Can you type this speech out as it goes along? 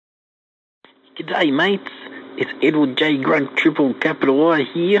G'day, mates. It's Edward J. Grunt, triple capital I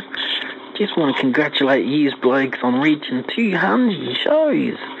here. Just want to congratulate yous blokes on reaching 200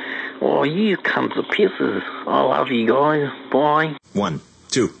 shows. Oh, you cunts of pisses. I love you guys. Bye. 1,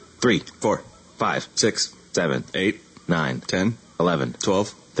 2, 3, 4, 5, 6, 7, 8, 9, 10, 11, 12,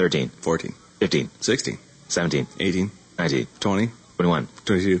 13, 14, 15, 16, 17, 18, 19, 20, 21,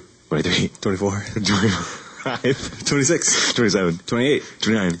 22, 23, 24, 25, 26, 27, 28,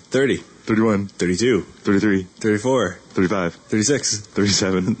 29, 30, 31, 32, 33, 34, 35, 36,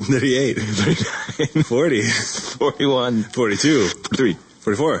 37, 38, 39, 40, 41, 42, 43,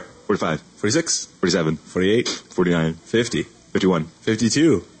 44, 45, 46, 47, 48, 49, 50, 51,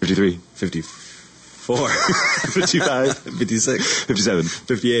 52, 53, 54, 55, 56, 57,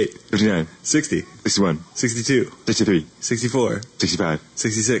 58, 59, 60, 61, 62, 63, 64, 65,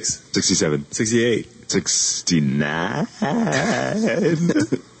 66, 67, 68, 69,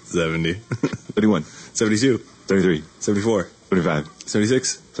 70, 71, 72, 73, 74, 75,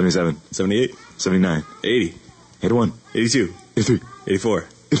 76, 77, 78, 79, 80, 81, 82, 83, 84,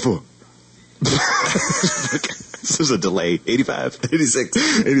 84. There's a delay. 85, 86,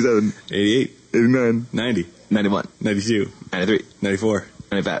 87, 88, 89, 90, 91, 92, 93, 94,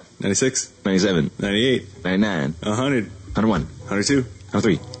 95, 96, 97, 98, 99, 100, 101, 102,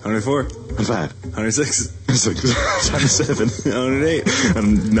 103, 104, 105, 106, 107, 108,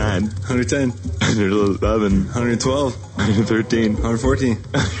 109, 110, 111, 112, 113, 114,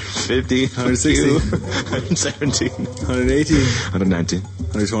 150, 160, 117, 118, 119,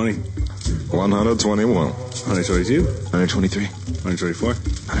 120, 121, 122, 123, 124,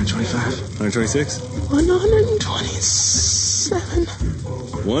 125, 126, 127,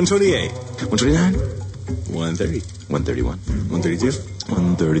 128, 129, 130, 131, 132,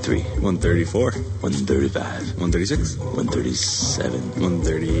 133, 134, 135, 136, 137,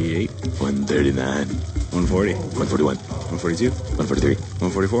 138, 139, 140, 141, 142, 143,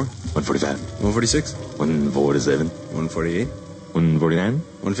 144, 145, 146, 147, 148, 149,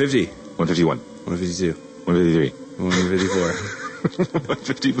 150, 151, 152, 153, 154,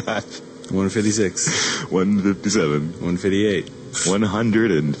 155, 156, 157, 158,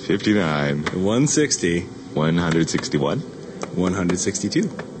 159, 160, 161, 162,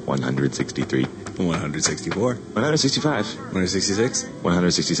 163, 164, 165, 166,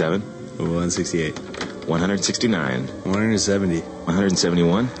 167, 168, 169, 170,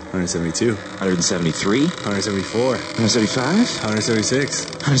 171, 172, 173, 174, 175,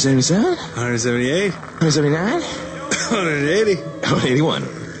 176, 177, 178, 179, 180, 181,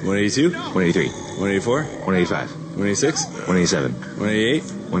 182, 183, 184, 185, 186, 187, 188,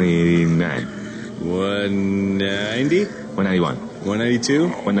 189, 190, 191, 192,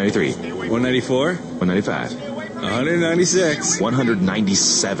 193, 194, 195, 196,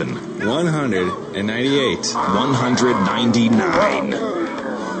 197, 198, 199,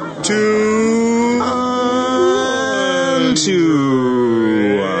 200.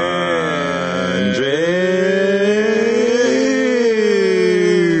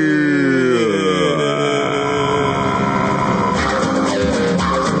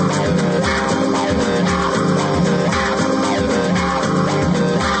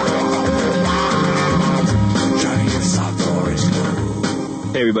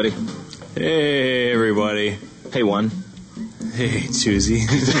 Hey, everybody. Hey, one. Hey, Susie.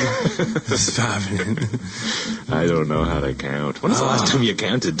 What's poppin'? I don't know how to count. When was the last time you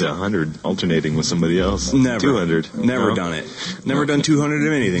counted to 100 alternating with somebody else? Never. 200. Never done it. Never done 200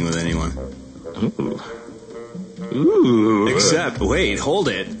 of anything with anyone. Ooh. Except, wait, hold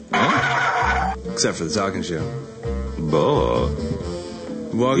it. Huh? Except for the talking show. Boh.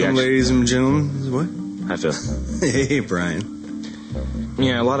 Welcome, ladies and gentlemen. What? Hi, Phil. Hey, Brian.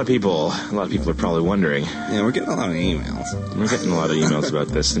 Yeah, a lot of people are probably wondering. Yeah, we're getting a lot of emails. We're getting a lot of emails about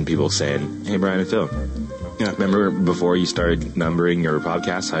this and people saying, hey, Brian and Phil. Yeah. Remember before you started numbering your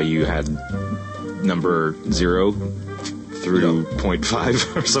podcast, how you had number 0 through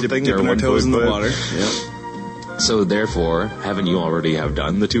 0.5 or something? Dipping our toes in the water. Yep. So therefore, haven't you already have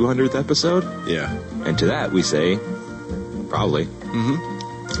done the 200th episode? Yeah. And to that we say, probably. Mm-hmm.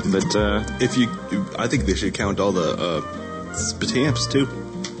 But, I think they should count all the, stamps too.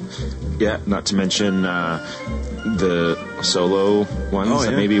 Yeah, not to mention the solo ones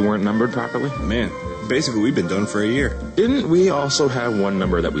that maybe weren't numbered properly. Man, basically we've been done for a year. Didn't we also have one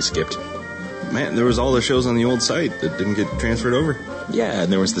number that we skipped? Man, there was all the shows on the old site that didn't get transferred over. Yeah, and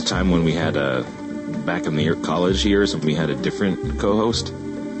there was the time when we had back in the college years when we had a different co-host.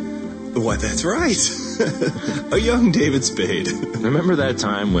 What? That's right. A young David Spade. Remember that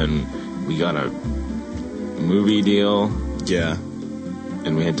time when we got a movie deal? Yeah.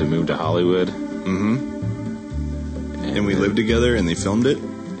 And we had to move to Hollywood? Mm-hmm. And we lived together, and they filmed it.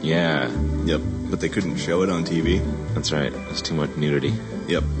 Yeah. Yep. But they couldn't show it on TV. That's right. There's too much nudity.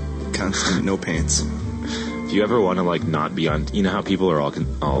 Yep. Constant no pants. If you ever want to like not be on, you know how people are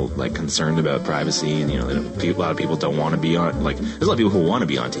all like concerned about privacy, and you know a lot of people don't want to be on. Like there's a lot of people who want to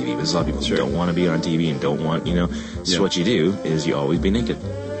be on TV, but there's a lot of people who don't want to be on TV and don't want, you know. So what you do is you always be naked.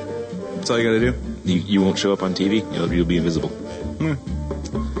 That's all you got to do. You won't show up on TV. You'll be invisible.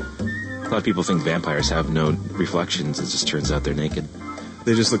 A lot of people think vampires have no reflections. It just turns out they're naked.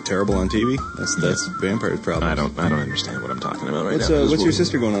 They just look terrible on TV. That's vampires' problem. I don't understand what I'm talking about right now. What's your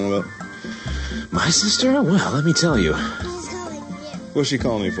sister going on about? My sister? Well, let me tell you. What's she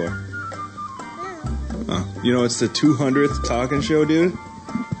calling me for? Oh, you know, it's the 200th talking show, dude.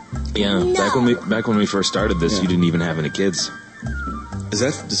 Yeah, No. back when we first started this, you didn't even have any kids. Is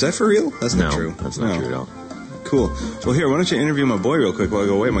that for real? That's not true. That's not true at all. Cool. Well, here, why don't you interview my boy real quick while I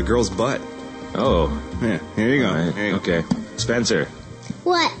go away? My girl's butt. Oh. Yeah, here you go. All right. Here you go. Okay. Spencer,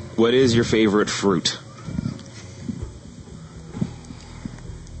 What? what is your favorite fruit?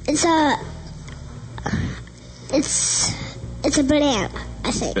 It's a banana,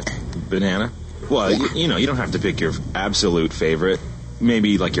 I think. Banana? Well, Yeah. you don't have to pick your absolute favorite.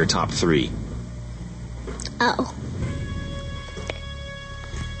 Maybe like your top 3. Oh.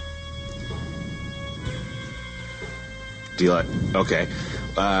 Do you like? Okay.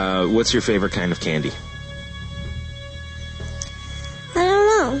 What's your favorite kind of candy? I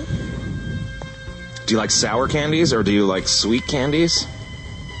don't know. Do you like sour candies or do you like sweet candies?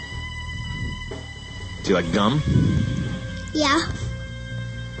 Do you like gum? Yeah.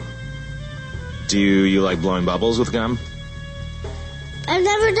 Do you like blowing bubbles with gum? I've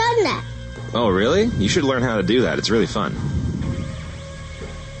never done that. Oh, really? You should learn how to do that. It's really fun.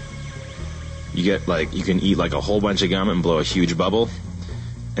 You can eat like a whole bunch of gum and blow a huge bubble,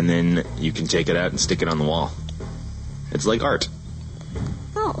 and then you can take it out and stick it on the wall. It's like art.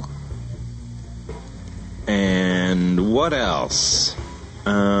 Oh. And what else?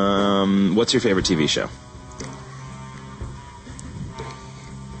 What's your favorite TV show?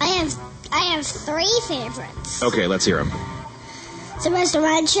 I have 3 favorites. Okay, let's hear them. The Mr.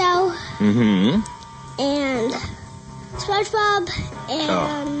 Mud Show Mm-hmm. and SpongeBob and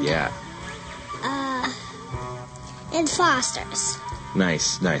Oh, yeah. and Foster's.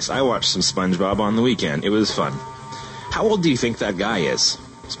 Nice. I watched some SpongeBob on the weekend. It was fun. How old do you think that guy is?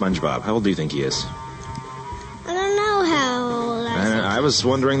 SpongeBob. How old do you think he is? I don't know how old I was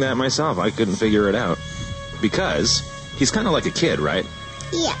wondering that myself. I couldn't figure it out. Because he's kind of like a kid, right?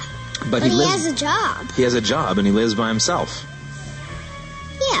 Yeah. But he lives, has a job. He has a job and he lives by himself.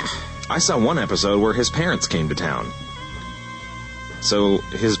 Yeah. I saw one episode where his parents came to town. So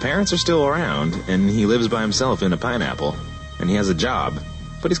his parents are still around, and he lives by himself in a pineapple, and he has a job,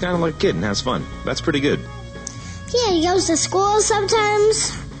 but he's kind of like a kid and has fun. That's pretty good. Yeah, he goes to school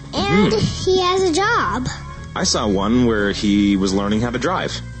sometimes, and he has a job. I saw one where he was learning how to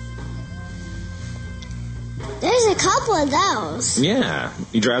drive. There's a couple of those. Yeah,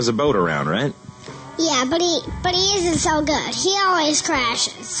 he drives a boat around, right? Yeah, but he isn't so good. He always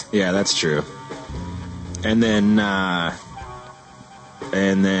crashes. Yeah, that's true. And then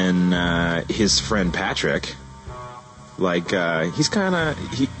his friend Patrick, like he's kind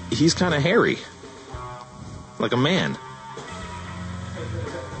of hairy, like a man.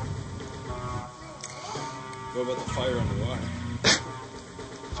 What about the fire underwater?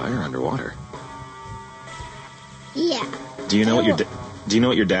 Fire underwater. Yeah. Do you know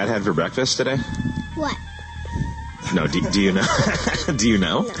what your dad had for breakfast today? What? No. Do you know? Do you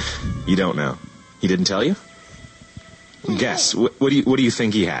know? No. You don't know. He didn't tell you? Guess. What do you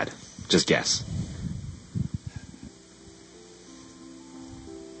think he had? Just guess.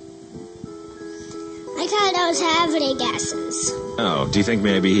 I kind of don't have any guesses. Oh, do you think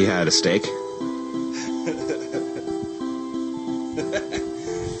maybe he had a steak? Give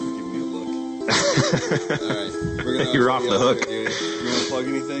me a look. Alright. You're off the hook. You want to plug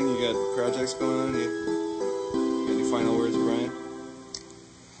anything? You got projects going on? You got any final words, Brian?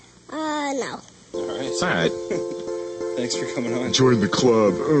 No. Alright. It's alright. Thanks for coming on. Join the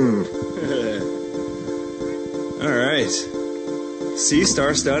club. Alright. See,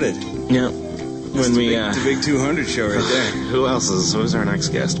 star-studded. Yeah. When we, It's a big 200 show right there. Who's our next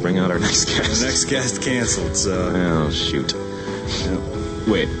guest? Bring out our next guest. The next guest canceled, so... Oh, shoot. Yep.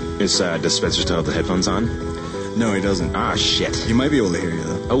 Wait, does Spencer still have the headphones on? No, he doesn't. Ah, shit. He might be able to hear you,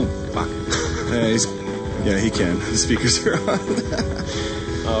 though. Oh, fuck. Yeah, he can. The speakers are on.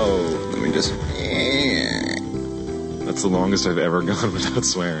 Oh. Let me just... That's the longest I've ever gone without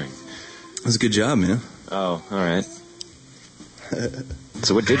swearing. That's a good job, man. Oh, alright.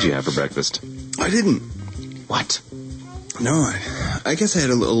 So what did you have for breakfast? I didn't. What? No, I guess I had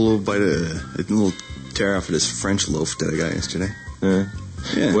a little bite of a little tear off of this French loaf that I got yesterday. Yeah.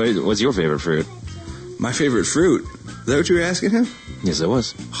 What's your favorite fruit? My favorite fruit? Is that what you were asking him? Yes, it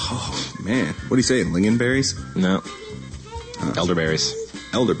was. Oh, man. What are you saying, lingonberries? No. Elderberries.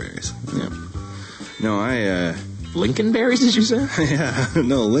 Elderberries. Yeah. No, I, Lincolnberries, did you say? yeah,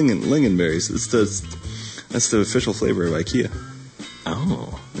 no, lingonberries. That's the official flavor of IKEA.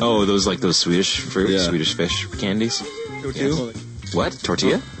 Oh, those Swedish fruit, Yeah. Swedish fish candies. Tortilla? Yes. What?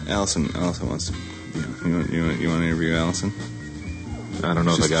 Tortilla? Allison wants to. You want to interview Allison? I don't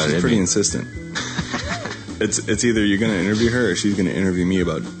know if I got it. She's pretty insistent. It's either you're going to interview her or she's going to interview me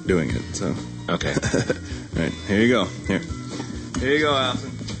about doing it. So Okay. All right, here you go. Here you go,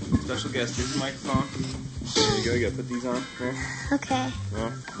 Allison. Special guest. Here's the microphone. There you go. You got to put these on. Here. Okay.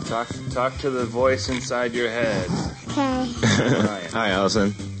 Yeah. Talk to the voice inside your head. Okay. Hi,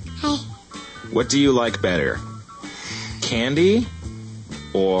 Allison. Hi. What do you like better? Candy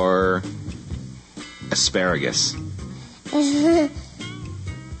or asparagus? And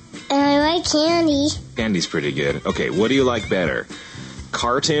I like candy. Candy's pretty good. Okay, what do you like better?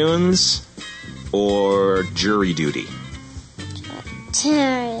 Cartoons or jury duty?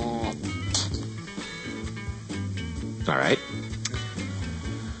 Carrot. All right.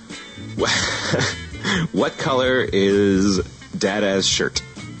 What color is Dada's shirt?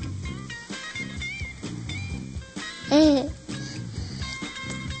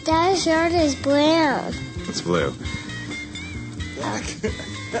 That shirt is brown. It's blue.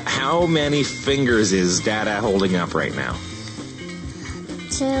 How many fingers is Dada holding up right now?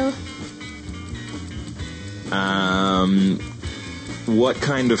 2. What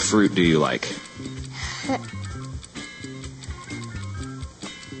kind of fruit do you like?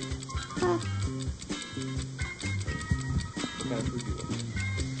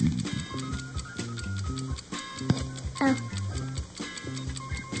 Oh.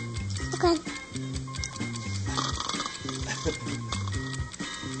 Okay.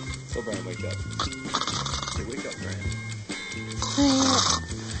 So Brian, wake up. Hey, wake up, Brian.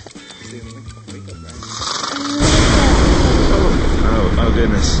 Wake up, Brian. Oh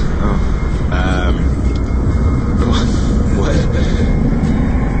goodness.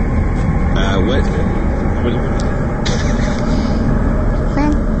 What? What?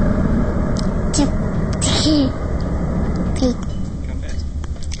 1, 2, 3. Come fast.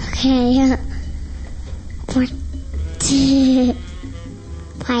 Okay. 4, 2,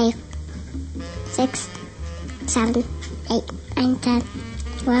 5, 6, 7, 8, 9, 10,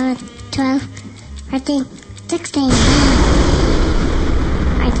 11, 12, 13, 16.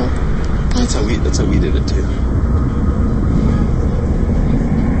 14, That's how we did it too.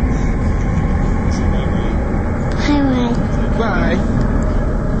 Bye.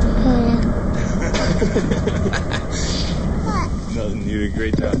 Nothing. You did a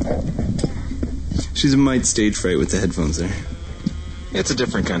great job. She's a mite stage fright with the headphones there. It's a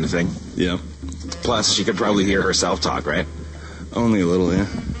different kind of thing. Yeah. Plus, she could probably hear herself talk, right? Only a little, yeah.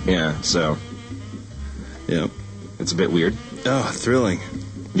 Yeah, so Yeah. it's a bit weird. Oh, thrilling.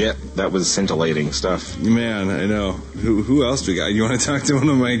 Yep, that was scintillating stuff. Man, I know. Who else do we got? You want to talk to one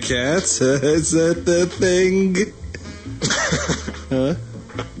of my cats? Is that the thing? Huh?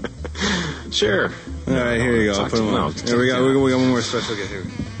 Sure. All right, here you go. Talk I'll put to them him. on. No, Here we got one more special guest here.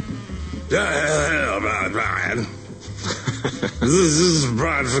 Brian. This is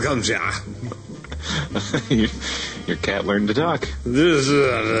Brian for Culture. Your cat learned to talk. This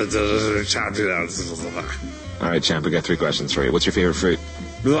is champion. All right, champ, we got 3 questions for you. What's your favorite fruit?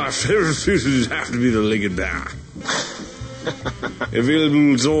 My favorite food would have to be the Lincoln Bear.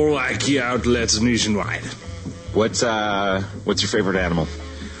 Available at all IKEA outlets nationwide. What's your favorite animal?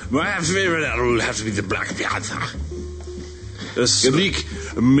 My favorite animal would have to be the Black Panther. A sleek,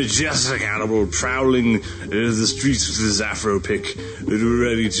 majestic animal prowling the streets with his afro pick,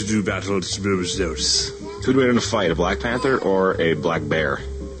 ready to do battle at moment's notice. Who'd win in a fight, a Black Panther or a black bear?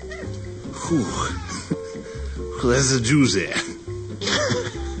 Whew. That's a doozy.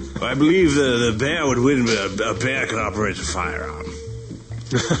 I believe the bear would win, but a bear can operate a firearm.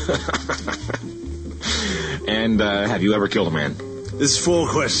 And have you ever killed a man? There's 4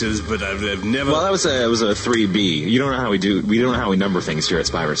 questions, but I've never. Well, that was a 3B. You don't know how we do. We don't know how we number things here at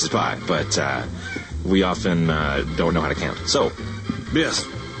Spy vs. Pie, but we often don't know how to count. So, Yes.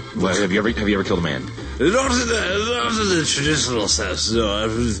 well, have you ever killed a man? Not in the traditional sense. No, I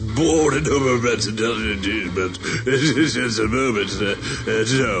was born in moment to tell you indeed, but it's just a moment.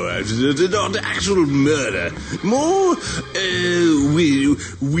 No, not actual murder. More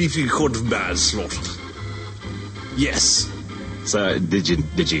weeping court of manslaughter. Yes. So, did you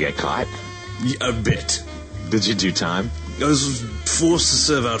get caught? A bit. Did you do time? I was forced to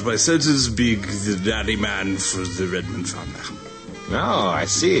serve out my sentence being the daddy man for the Redmond family. Oh, I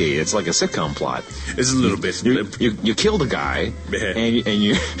see. It's like a sitcom plot. It's a little bit. You killed a guy, and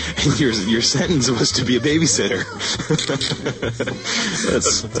your sentence was to be a babysitter.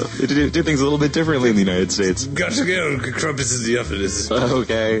 They do things a little bit differently in the United States. Got to go. Crumpets in the office.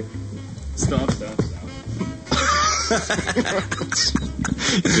 Okay. Stop.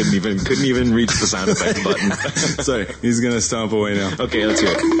 You couldn't even reach the sound effect button. Sorry, he's gonna stomp away now. Okay, let's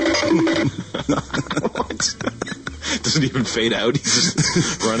hear it. What? Doesn't even fade out. He's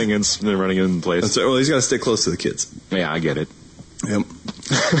just running in place. That's right. Well, he's got to stay close to the kids. Yeah, I get it. Yep.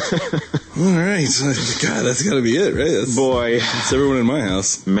 All right. God, that's got to be it, right? Boy, that's everyone in my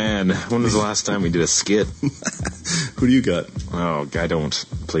house. Man, when was the last time we did a skit? Who do you got? Oh, I don't.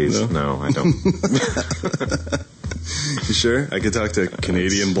 Please, no I don't. You sure? I could talk to a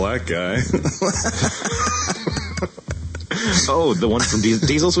Canadian black guy. Oh, the one from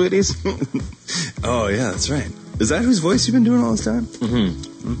Diesel Sweeties? Oh, yeah, that's right. Is that whose voice you've been doing all this time? Mm-hmm.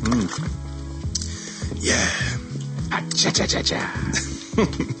 Yeah. Cha-cha-cha-cha.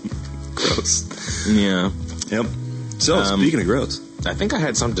 Gross. Yeah. Yep. So, speaking of gross. I think I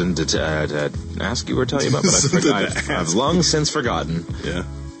had something to ask you or tell you about, but I've long since forgotten. Yeah.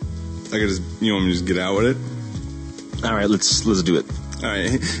 You want me to just get out with it? All right, let's do it. All right.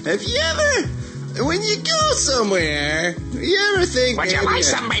 Have you ever, when you go somewhere, you ever think... Would you like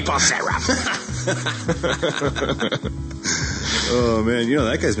some maple syrup? Oh, man. You know,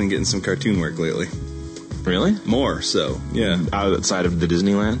 that guy's been getting some cartoon work lately. Really? More so, yeah. Outside of the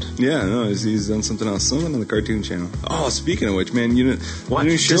Disneyland? Yeah, no, he's done something else. Something on the Cartoon Channel. Oh, speaking of which, man, what?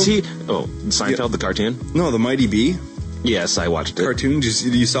 Does he... Oh, Seinfeld, the cartoon? No, the Mighty Bee. Yes, I watched it. Cartoon?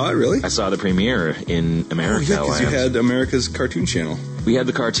 You saw it, really? I saw the premiere in America. Oh, yeah, because you had America's Cartoon Channel. We had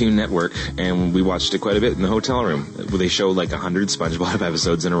the Cartoon Network, and we watched it quite a bit in the hotel room. Where they showed like 100 SpongeBob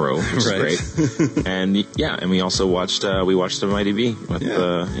episodes in a row, which is great. And we also watched the Mighty Bee.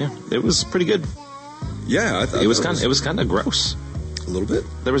 It was pretty good. Yeah, I thought it was kind of gross. A little bit.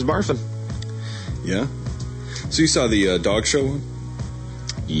 There was barfing. Yeah. So you saw the dog show one?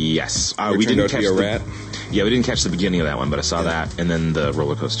 Yes. We didn't catch a rat. Yeah, we didn't catch the beginning of that one, but I saw that, and then the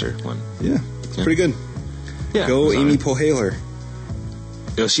roller coaster one. Yeah, it's pretty good. Yeah, go Amy Poehler.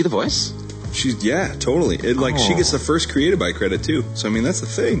 Oh, is she the voice? She's totally. She gets the first created by credit too. So I mean, that's the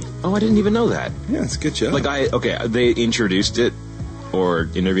thing. Oh, I didn't even know that. Yeah, it's a good job. They introduced it or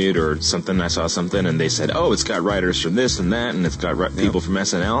interviewed or something. I saw something, and they said, "Oh, it's got writers from this and that, and it's got people from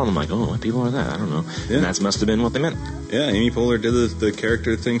SNL." And I'm like, "Oh, what people are that? I don't know." Yeah. And that must have been what they meant. Yeah, Amy Poehler did the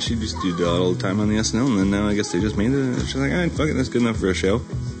character thing. She just did all the time on the SNL, and then now I guess they just made it. She's like, fuck it, that's good enough for a show.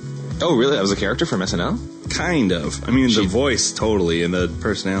 Oh, really? That was a character from SNL? Kind of. I mean, the voice totally, and the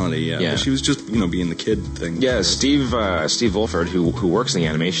personality. Yeah. Yeah. But she was just being the kid thing. Yeah, Steve Wolford, who works in the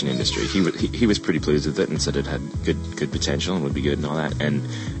animation industry, he was pretty pleased with it and said it had good potential and would be good and all that. And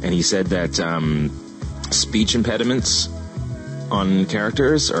he said that speech impediments on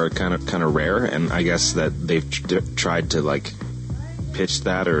characters are kind of rare, and I guess that they've tried to pitch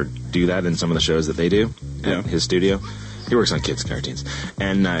that or do that in some of the shows that they do at his studio. He works on kids' cartoons,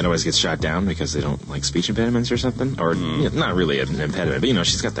 and it always gets shot down because they don't like speech impediments or something, or not really an impediment, but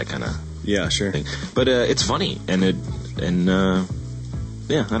she's got that kind of thing. But it's funny, I don't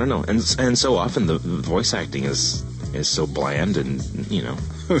know, and so often the voice acting is so bland, and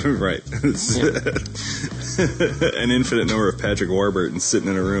right. An infinite number of Patrick Warburton sitting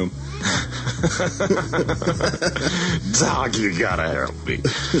in a room. Dog, you gotta help me.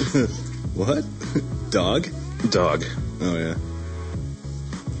 What? Dog? Dog. Oh, yeah.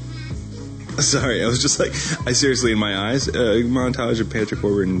 Sorry, I was just I seriously, in my eyes, montage of Patrick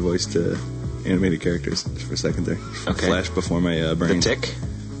Warburton voiced animated characters for a second there. Okay. Flashed before my brain. The Tick?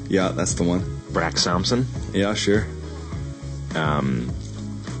 Yeah, that's the one. Brack Thompson? Yeah, sure.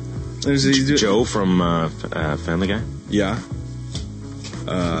 Joe from Family Guy? Yeah.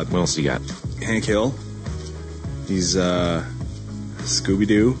 What else do you got? Hank Hill. He's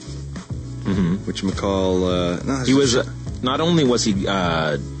Scooby-Doo. Mm-hmm. Whatchamacall, he was, not only was he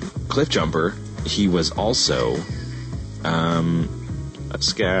Cliffjumper, he was also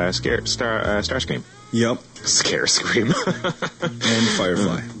Starscream. Yep. Scarescream. And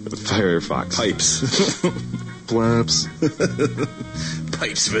Firefly. Firefox. Pipes. Flaps.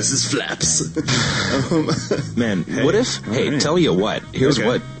 Pipes versus flaps. Man, what if... Hey, tell you what. Here's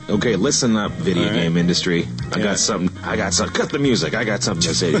what... Okay, listen up, video game industry. I got something... Cut the music. I got something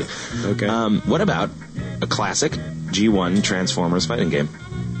to say to you. Okay. What about a classic G1 Transformers fighting game?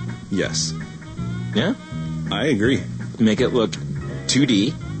 Yes. Yeah? I agree. Make it look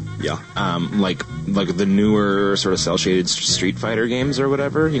 2D, Yeah. Like the newer sort of cel-shaded Street Fighter games or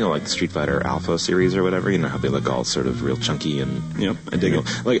whatever, like the Street Fighter Alpha series or whatever, how they look all sort of real chunky and... Yep, I dig it.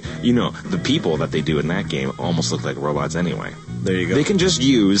 Like, the people that they do in that game almost look like robots anyway. There you go. They can just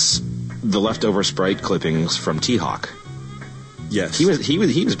use the leftover sprite clippings from T-Hawk. Yes. He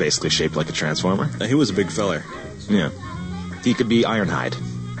was basically shaped like a Transformer. He was a big feller. Yeah. He could be Ironhide.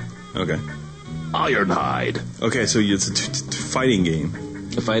 Okay. Ironhide. Okay, so it's a fighting game.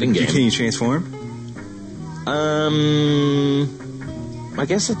 A fighting game. Can you transform? I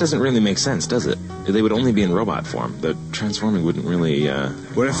guess it doesn't really make sense, does it? They would only be in robot form. The transforming wouldn't really...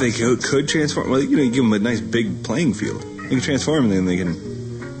 What if they could transform? Well, you give them a nice big playing field. You can transform and then they can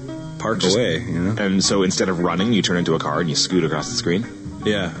park away, And so instead of running, you turn into a car and you scoot across the screen?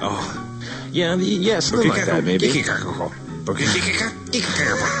 Yeah. Oh. Yeah, something like that, maybe.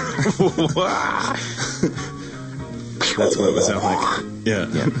 That's what it would sound like. Yeah.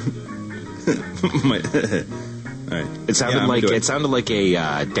 All right. It sounded like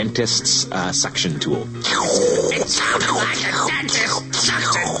a dentist's suction tool. It sounded like a dentist's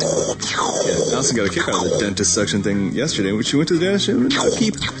suction tool. Yeah, Allison got a kick out of the dentist suction thing yesterday when she went to the dentist. She was a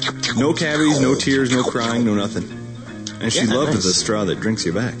peep. No cavities, no tears, no crying, no nothing. And she loved the straw that drinks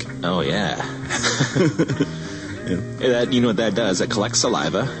you back. Oh yeah. That, what that does? It collects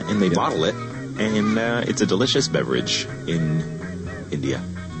saliva and they bottle it, and it's a delicious beverage in India.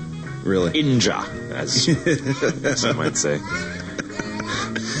 Really? Inja, as some might say.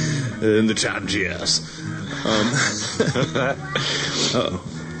 In the chat, yes. Uh-oh.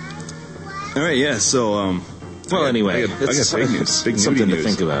 All right, yeah, so... well, anyway, I got big news. Big something news. to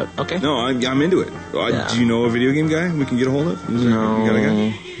think about. Okay. No, I'm into it. Do you know a video game guy we can get a hold of? No. You got a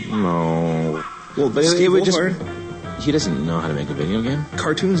guy? No. Well, but it would just... He doesn't know how to make a video game?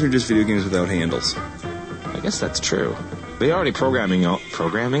 Cartoons are just video games without handles. I guess that's true. They already programming?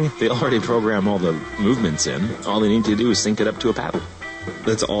 They already program all the movements in. All they need to do is sync it up to a paddle.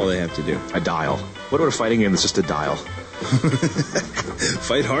 That's all they have to do. A dial. What about a fighting game that's just a dial?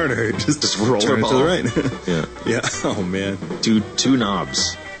 Fight harder. Just roll turn the it to the ball. right. Yeah. Yeah. Oh, man. Two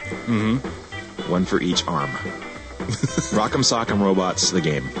knobs. Mm-hmm. One for each arm. Rock'em Sock'em Robots, the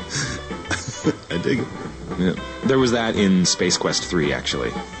game. I dig it. Yeah. There was that in Space Quest 3, actually.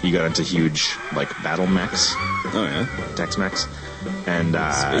 You got into huge, battle mechs. Oh, yeah? Tex mechs. And,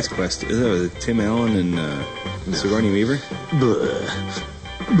 Space Quest. Is that with Tim Allen and Sigourney Weaver?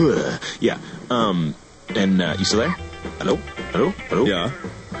 Blah. Yeah. And, you still there? Hello? Yeah.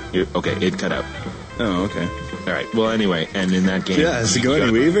 Okay, it cut out. Oh, okay. All right. Well, anyway, and in that game... Yeah,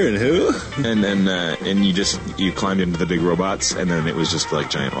 Sigourney Weaver and who? And then, you climbed into the big robots, and then it was just like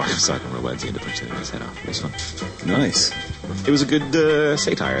giant Rock'em Sock'em robots. You had to punch anybody's head off. It was fun. Nice. It was a good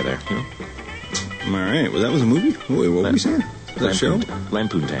satire there, All right. Well, that was a movie? Wait, what were we saying? Was that a show?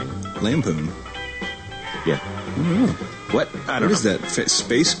 Lampoon Tang. Lampoon. Yeah. I don't know. What? I don't know. What is that?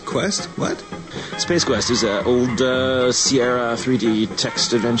 Space Quest? What? Space Quest is an old Sierra 3D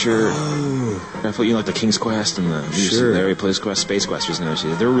text adventure. Oh. Like the King's Quest and the Larry Plays Quest. Space Quest was another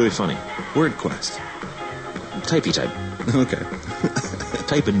series. They were really funny. Word Quest. Typey type. Okay.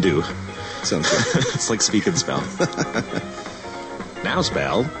 Type and do. Sounds good. It's like speak and spell. Now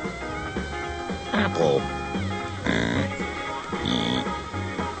spell apple.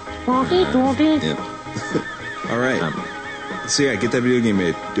 Yep. All right. So yeah, get that video game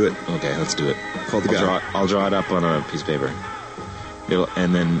made. Do it. Okay, let's do it. Call the guy. I'll draw it up on a piece of paper.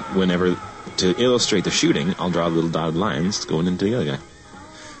 And then whenever, to illustrate the shooting, I'll draw little dotted lines going into the other guy.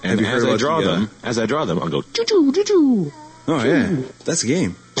 And as I draw them, I'll go choo choo choo choo. Oh yeah, that's a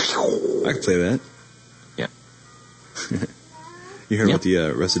game. I can play that. Yeah. You heard about the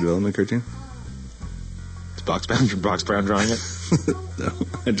Arrested Development cartoon? Is Box Brown drawing it? No,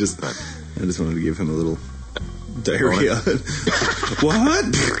 I just wanted to give him a little diarrhea. What?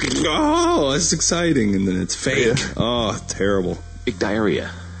 Oh, it's exciting, and then it's fake. Yeah. Oh, terrible. Big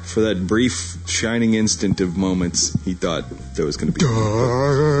diarrhea. For that brief, shining instant of moments, he thought there was going to be.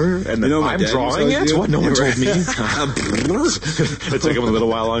 And then I'm drawing it? What? No one told me. It took him a little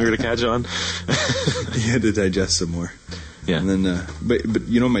while longer to catch on. He had to digest some more. Yeah. And then, but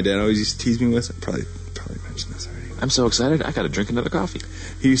my dad always used to tease me with? I probably mentioned this already. I'm so excited. I got to drink another coffee.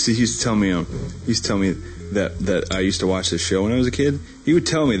 He used to tell me that I used to watch this show when I was a kid. He would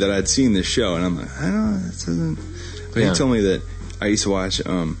tell me that I'd seen this show, and I'm like, I don't know, this isn't. But he told me that I used to watch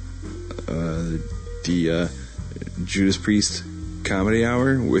the Judas Priest Comedy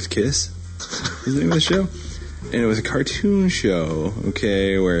Hour with Kiss. Is the name of the show? And it was a cartoon show,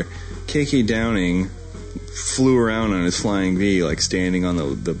 okay, where KK Downing flew around on his flying V, like standing on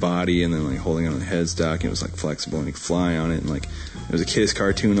the body and then like holding on the headstock, and it was like flexible and he could fly on it, and like There's a Kiss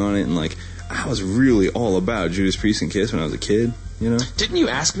cartoon on it, and like I was really all about Judas Priest and Kiss when I was a kid. You know? Didn't you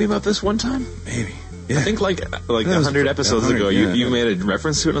ask me about this one time? Maybe. Yeah. I think like 100 episodes ago, you made a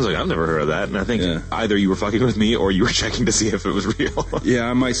reference to it, and I was like, I've never heard of that. And I think either you were fucking with me or you were checking to see if it was real. Yeah,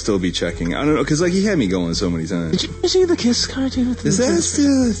 I might still be checking. I don't know, because like he had me going so many times. Did you see the Kiss cartoon? Is that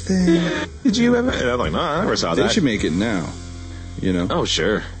still a thing? Did you ever? And I'm like, no, I never saw that. They should make it now. You know? Oh,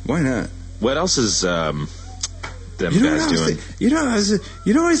 sure. Why not? What else is them guys doing? You know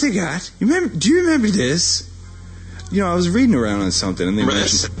what they got? Do you remember this? You know, I was reading around on something, and they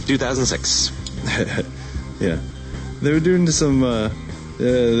mentioned 2006. Yeah, they were doing some.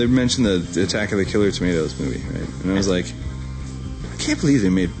 They mentioned the Attack of the Killer Tomatoes movie, right? And I was like, I can't believe they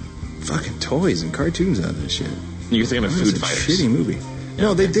made fucking toys and cartoons out of this shit. You're thinking of Food Fighters? Shitty movie. Yeah,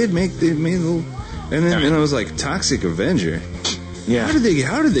 no, they made a little. And then and I was like, Toxic Avenger. Yeah. How did they get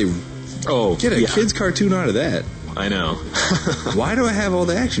a kids cartoon out of that? I know. Why do I have all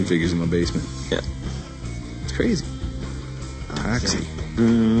the action figures in my basement? Yeah, it's crazy. Toxic.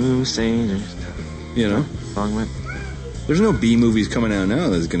 Crusaders. You know? Wrong way. There's no B movies coming out now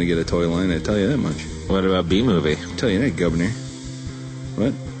that's going to get a toy line, I tell you that much. What about B movie? I tell you that, Governor.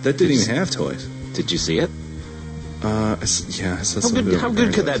 What? That didn't even have toys. Did you see it? Yeah, I saw some. How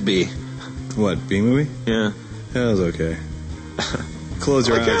good could that be? What, B movie? Yeah. That was okay. Close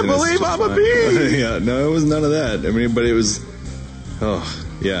your eyes. I can't believe I'm a bee! Yeah, no, it was none of that. I mean, but it was,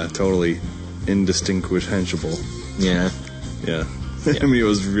 totally indistinguishable. Yeah. Yeah. I mean, it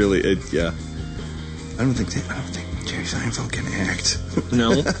was really, I don't think Jerry Seinfeld can act.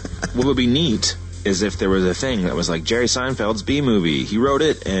 No. What would be neat is if there was a thing that was like Jerry Seinfeld's B movie. He wrote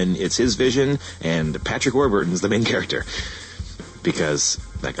it, and it's his vision, and Patrick Warburton's the main character. Because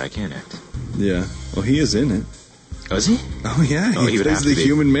that guy can't act. Yeah. Well, he is in it. Oh, is he? Oh, yeah. He plays the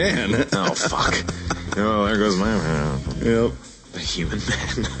human man. Oh, fuck. Oh, there goes my man. Yep. The human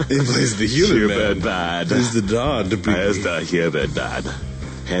man. He plays the human man. Bad. He's the dad. He's the human bad.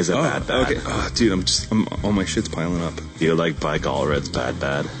 He's a bad. Okay. Oh, dude, all my shit's piling up. You like Pike Allred's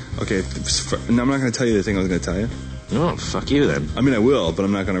bad. Okay. No, I'm not going to tell you the thing I was going to tell you. Oh, fuck you then. I mean, I will, but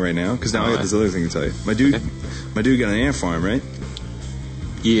I'm not going to right now, because now I got this other thing to tell you. My dude got an ant farm, right?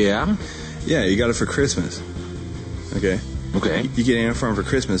 Yeah? Yeah, he got it for Christmas. Okay. You get an ant farm for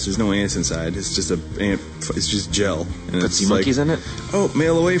Christmas. There's no ants inside. It's just it's just gel. And Put sea monkeys in it? Oh,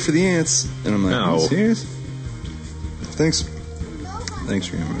 mail away for the ants. And I'm like, no. Are you serious? Thanks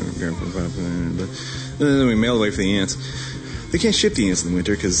for your. Then we mail away for the ants. They can't ship the ants in the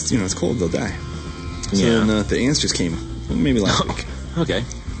winter because it's cold. They'll die. So then the ants just came maybe last week. Okay.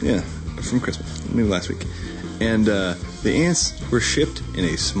 Yeah, from Christmas, maybe last week. And the ants were shipped in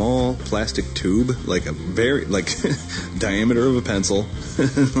a small plastic tube, like a very, diameter of a pencil,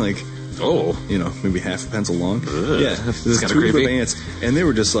 maybe half a pencil long. Ugh, yeah, this kind tube of creepy. of ants, and they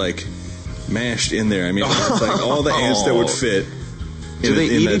were just mashed in there. I mean, it's like all the ants that would fit. Do they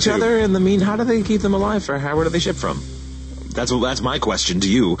eat each other in the mean? How do they keep them alive? Where do they ship from? That's my question to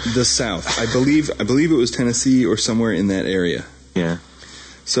you. The South, I believe it was Tennessee or somewhere in that area. Yeah.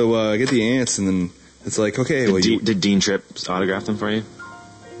 So I get the ants, and then it's like, okay, did Dean Tripp autograph them for you?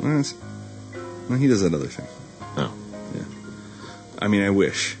 Well, he does that other thing. Oh. Yeah. I mean, I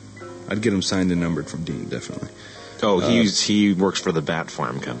wish. I'd get him signed and numbered from Dean, definitely. Oh, he works for the Bat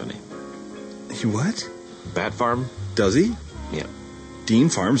Farm Company. He what? Bat Farm? Does he? Yeah. Dean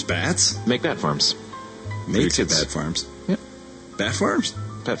farms bats? Make bat farms. Makes bat farms? Yep. Bat farms?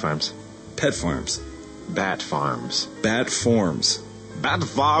 Pet farms. Pet farms. Bat farms. Bat forms. Bat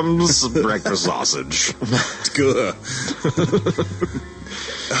farms breakfast sausage. Good.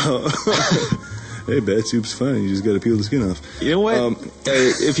 Hey, bat soup's fine. You just got to peel the skin off. You know what?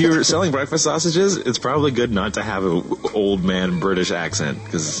 If you're selling breakfast sausages, it's probably good not to have an old man British accent,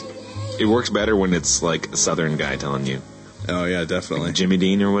 because it works better when it's like a Southern guy telling you. Oh, yeah, definitely. Like Jimmy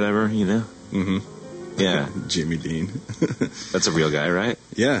Dean or whatever, Mm-hmm. Yeah. Jimmy Dean. That's a real guy, right?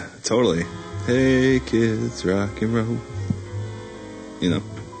 Yeah, totally. Hey, kids, rock and roll.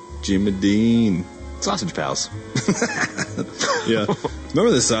 Jimmy Dean. Sausage Pals. Yeah.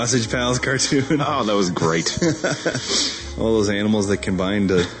 Remember the Sausage Pals cartoon? Oh, that was great. All those animals that combined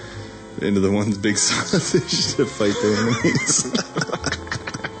into the one big sausage to fight their enemies.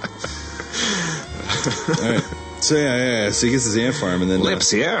 All right. So so he gets his ant farm, and then lips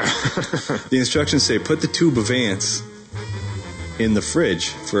here. The instructions say put the tube of ants in the fridge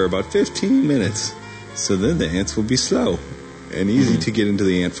for about 15 minutes, so then the ants will be slow and easy to get into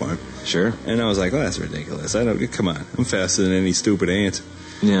the ant farm. Sure. And I was like, well, that's ridiculous. Come on, I'm faster than any stupid ant.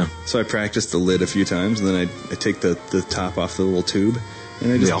 Yeah. So I practiced the lid a few times, and then I take the top off the little tube,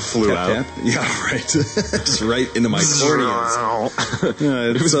 And I just They all flew out. tap. Yeah, right. Just right into my corneas.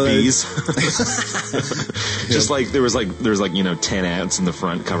 It was so bees. Just like there was 10 ants in the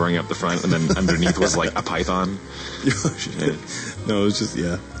front covering up the front, and then underneath was like a python. No, it was just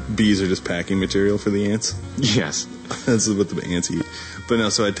bees are just packing material for the ants. Yes, that's what the ants eat. But no,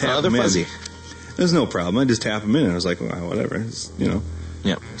 so I tap them fuzzy. in. There's no problem. I just tap them in, and I was like, well, whatever. It's, Yeah.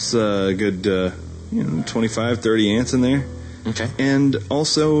 It's a good 25, 30 ants in there. Okay. And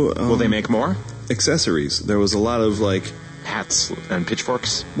also, will they make more accessories? There was a lot of hats and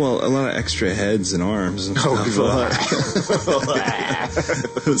pitchforks. Well, a lot of extra heads and arms and stuff.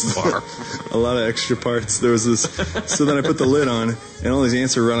 A lot of extra parts. There was this. So then I put the lid on, and all these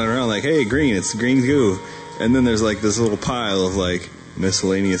ants are running around like, "Hey, green! It's green goo." And then there's this little pile of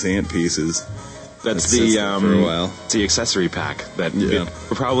miscellaneous ant pieces. That's for a while. It's the accessory pack that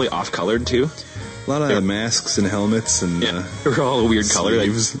were probably off-colored too. A lot of masks and helmets and they were all a weird color.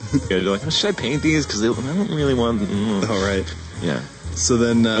 You're like, should I paint these? Because I don't really want. Oh right. Yeah. So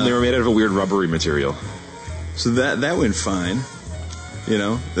then and they were made out of a weird rubbery material. So that went fine.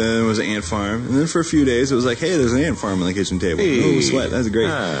 Then there was an ant farm, and then for a few days it was like, hey, there's an ant farm on the kitchen table. Hey. Oh, sweat, that's great.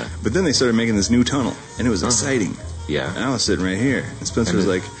 But then they started making this new tunnel, and it was exciting. Yeah. And I was sitting right here, and Spencer was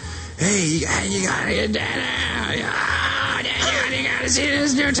like, hey, you gotta get down. You gotta see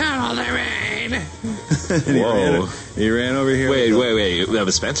this new tunnel they made. Whoa. He ran over here. Wait. That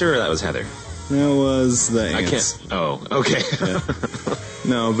was Spencer or that was Heather? That was the ants. I can't. Oh, okay.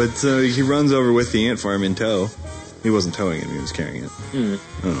 No, but he runs over with the ant farm in tow. He wasn't towing it, he was carrying it. I don't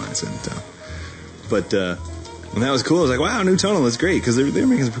know why I said in tow. But, and that was cool. I was like, wow, new tunnel, that's great, because they're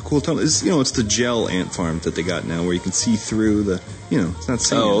making some cool tunnel. It's, it's the gel ant farm that they got now, where you can see through the, it's not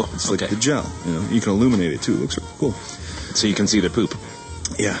sand, it's like the gel, you can illuminate it too, it looks really cool. So you can see the poop.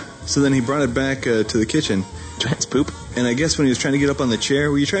 Yeah. So then he brought it back to the kitchen. Trans poop? And I guess when he was trying to get up on the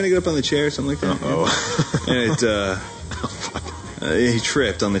chair, were you trying to get up on the chair or something like that? Uh-oh. And it, he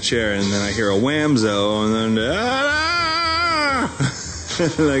tripped on the chair, and then I hear a whamzo, and then,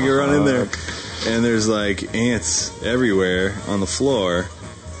 and I get run in there, and there's ants everywhere on the floor,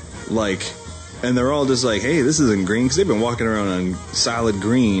 and they're all just like, hey, this isn't green, because they've been walking around on solid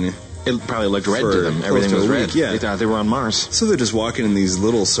green. It probably looked red to them. Everything was red. Yeah. They thought they were on Mars. So they're just walking in these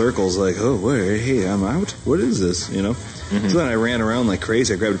little circles like, oh, hey, I'm out. What is this, Mm-hmm. So then I ran around like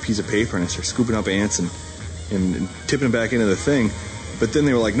crazy. I grabbed a piece of paper and I started scooping up ants and tipping it back into the thing. But then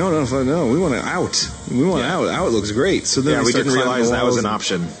they were like, no, we want it out. We want it out. Out looks great. So then we didn't realize that was an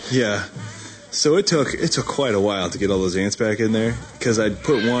option. Yeah. So it took quite a while to get all those ants back in there, because I'd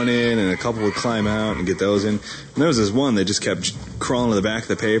put one in and a couple would climb out and get those in. And there was this one that just kept crawling to the back of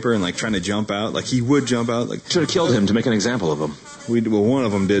the paper and trying to jump out. He would jump out. Should have killed him to make an example of him. One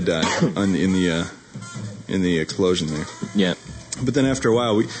of them did die in the explosion there. Yeah. But then after a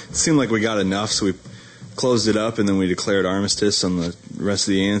while, it seemed like we got enough, so we closed it up and then we declared armistice on the rest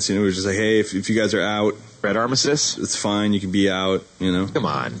of the ants. We were just like, hey, if you guys are out, Fred Armistice? It's fine. You can be out. Come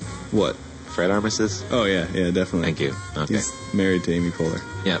on. What? Fred Armistice? Oh, yeah, definitely. Thank you. Okay. He's married to Amy Poehler.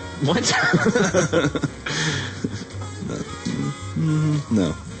 Yeah. What?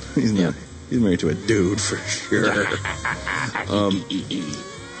 No, he's not. Yeah. He's married to a dude for sure.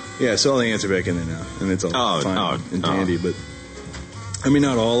 Yeah, so all the ants are back in there now, and it's all fine and dandy. But I mean,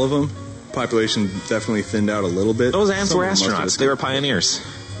 not all of them. Population definitely thinned out a little bit. Those ants were astronauts. They were pioneers.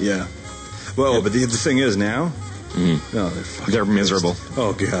 Yeah. Well, but the thing is now. Mm-hmm. No, they're miserable.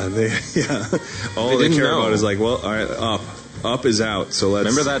 Oh God, all they care about is all right, up is out. So let's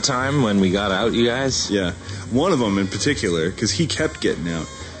remember that time when we got out, you guys. Yeah, one of them in particular, because he kept getting out,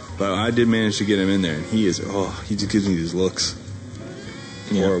 but I did manage to get him in there, and he just gives me these looks.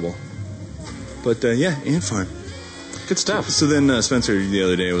 Horrible. But ant farm, good stuff. So then Spencer the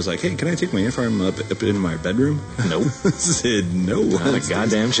other day was like, "Hey, can I take my ant farm up into my bedroom?" Nope. I said no. Not a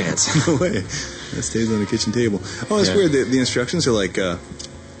goddamn chance. No way. That stays on the kitchen table. Oh, it's weird. The instructions are like,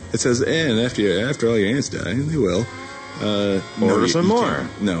 it says, and after all your ants die, they will. Order some more.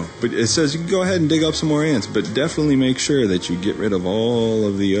 No, but it says you can go ahead and dig up some more ants, but definitely make sure that you get rid of all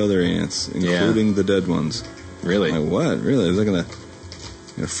of the other ants, including the dead ones. Really? Like what? Really? Is that gonna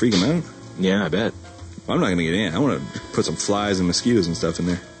freak them out? Yeah, I bet. Well, I'm not gonna get ant. I want to put some flies and mosquitoes and stuff in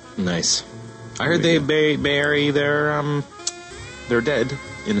there. Nice. I heard they bury their dead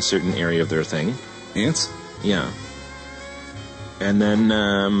in a certain area of their thing. Ants? Yeah. And then,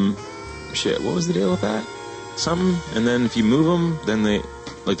 what was the deal with that? And then if you move them, then they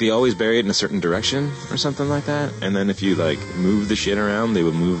always bury it in a certain direction or something like that. And then if you, move the shit around, they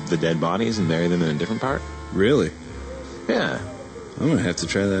would move the dead bodies and bury them in a different part. Really? Yeah. I'm going to have to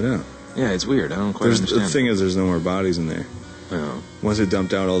try that out. Yeah, it's weird. I don't quite understand. The thing is, there's no more bodies in there. Oh. Once it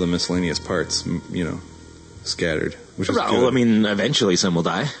dumped out all the miscellaneous parts, scattered. Which is Well, good. I mean, eventually some will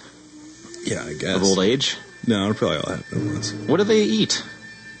die Yeah, I guess. of old age. No, it'll probably all happen at once. What do they eat?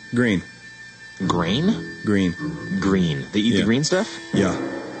 Green. Grain? Green. Green. They eat the Yeah. green stuff? Yeah.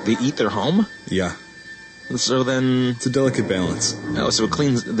 They eat their home? Yeah. So then... It's a delicate balance. Oh, so it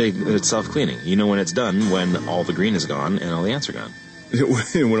cleans... it's self-cleaning. You know when it's done, when all the green is gone and all the ants are gone.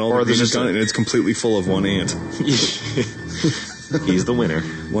 When all Or the green there's is just gone a- and it's completely full of one ant. He's the winner.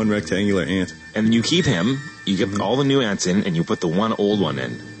 One rectangular ant. And you keep him, you get all the new ants in, and you put the one old one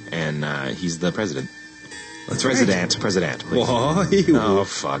in. And he's the president. That's President, please. Whoa. Oh,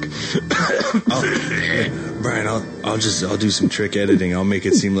 fuck. Brian, I'll do some trick editing. I'll make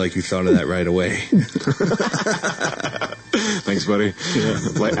it seem like you thought of that right away. Thanks, buddy.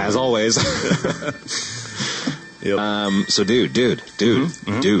 Like, as always. Yep. So, dude.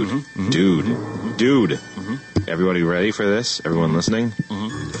 Everybody ready for this? Everyone listening?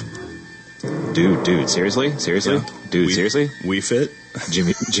 Dude, seriously? Yeah. Dude, seriously? We fit?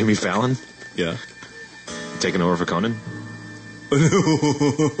 Jimmy Fallon Yeah. taking over for Conan?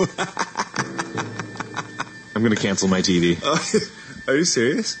 I'm gonna cancel my TV. Are you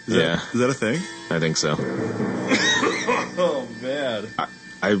serious? Is that a thing? I think so. Oh, man.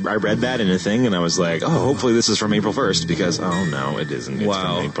 I read that in a thing, and I was like, oh, hopefully this is from April 1st, because, oh, no, it isn't. It's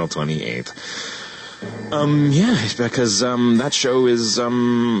Wow. from April 28th. Yeah, it's because that show is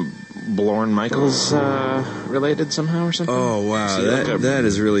Lorne Michaels related somehow or something. Oh, wow. Is he like a That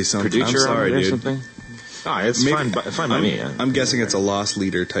is really something. producer I'm sorry, on it or dude. something? Oh, it's fine by me. Yeah. I'm guessing it's a lost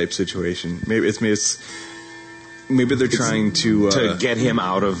leader type situation. Maybe they're trying to get him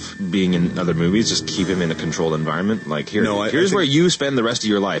out of being in other movies, just keep him in a controlled environment. Like, here's I think- where you spend the rest of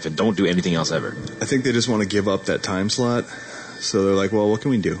your life and don't do anything else ever. I think they just want to give up that time slot. So they're like, well, what can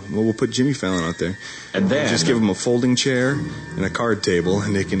we do? Well, we'll put Jimmy Fallon out there. And then Just give him a folding chair and a card table,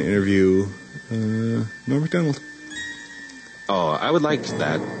 and they can interview Norm Macdonald. Oh, I would like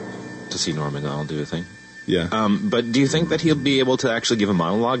that, to see Norm Macdonald do a thing. Yeah. But do you think that he'll be able to actually give a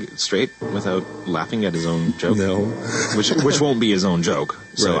monologue straight without laughing at his own joke? No. which won't be his own joke.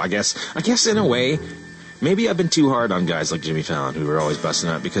 So Right. I guess in a way, maybe I've been too hard on guys like Jimmy Fallon who are always busting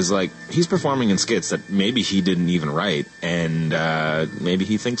out, because like he's performing in skits that maybe he didn't even write, and maybe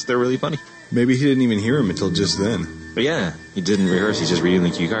he thinks they're really funny. Maybe he didn't even hear him until just then. But yeah, he didn't rehearse. He's just reading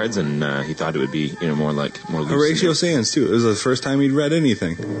the cue cards, and he thought it would be more loose. Horatio Sands, too. It was the first time he'd read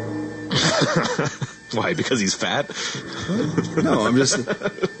anything. Why? Because he's fat? No,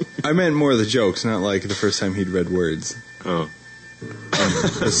 I meant more of the jokes, not like the first time he'd read words. Oh.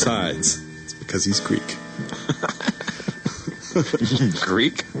 Besides, it's because he's Greek.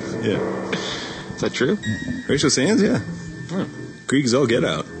 Greek? Yeah. Is that true? Horatio Sands, yeah. Oh. Greek's all get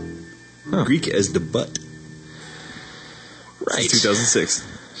out. Huh. Greek as the butt. Right. Since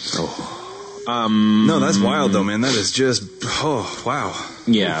 2006. Oh. No, that's wild though, man. That is just wow.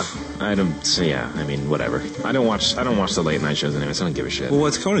 Yeah, I mean, whatever. I don't watch the late night shows anyway, so I don't give a shit. Well,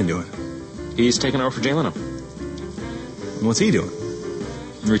 what's Conan doing? He's taking over for Jay Leno, And what's he doing?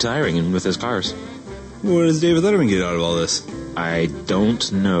 retiring and with his cars. What does David Letterman get out of all this? I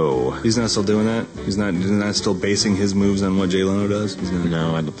don't know. He's not still doing that? He's not still basing his moves on what Jay Leno does? He's not.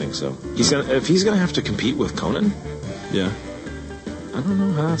 No, I don't think so. If he's gonna have to compete with Conan, Yeah. I don't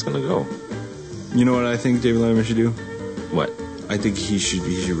know how that's gonna go. You know what I think David Letterman should do? What? I think he should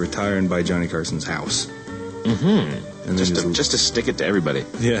retire and buy Johnny Carson's house. Mm-hmm. And then Just to stick it to everybody.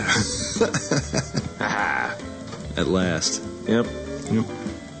 Yeah. Haha. At last. Yep.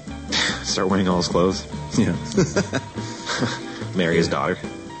 Start wearing all his clothes. Yeah. Marry his daughter.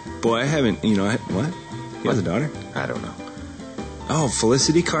 Boy, I haven't. What? He has a daughter? I don't know. Oh,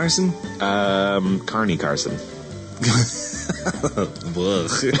 Felicity Carson. Carney Carson.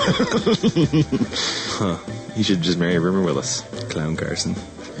 He should just marry Rumor Willis. Clown Carson.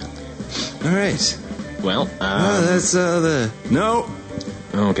 All right. Well, That's no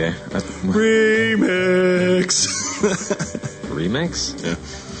okay. remix. Remix? Yeah.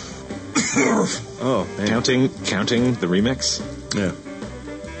 Oh, man. Counting the remix? Yeah.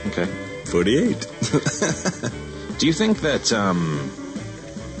 Okay. 48. Do you think that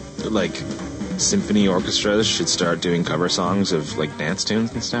like symphony orchestras should start doing cover songs of like dance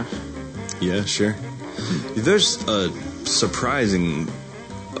tunes and stuff? Yeah, sure. There's a surprising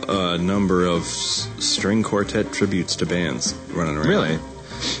number of string quartet tributes to bands running around. Really?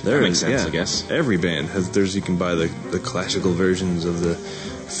 There That makes is, sense, yeah. I guess. Every band has. You can buy the classical versions of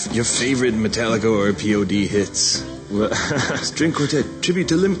your favorite Metallica or POD hits. String quartet tribute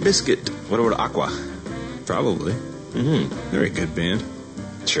to Limp Bizkit. What about Aqua? Probably. Mm-hmm. They're a good band.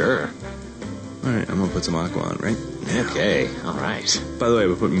 Sure. All right, I'm gonna put some Aqua on, right? Okay, all right. By the way,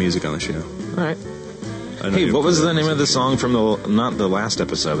 we're putting music on the show. All right. Hey, what was the name of the song from not the last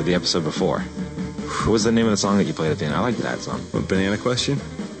episode, but the episode before? What was the name of the song that you played at the end? I like that song. What, Banana Question?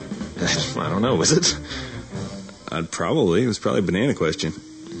 I don't know. Was it? Probably. It was probably Banana Question.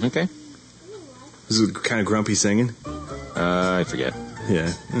 Okay. Was it kind of grumpy singing? I forget.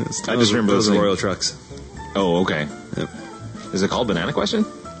 Yeah. I just remember those listening. Royal Trucks. Oh, okay. Yep. Is it called Banana Question?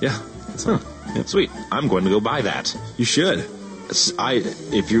 Yeah. Huh. Yep. Sweet. I'm going to go buy that. You should.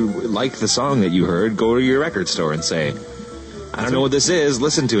 If you like the song that you heard, go to your record store and say, I don't know what this is.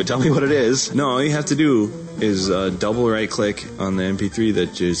 Listen to it. Tell me what it is. No, all you have to do is double right click on the MP3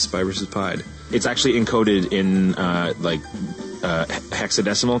 that is Spy vs. Pied. It's actually encoded in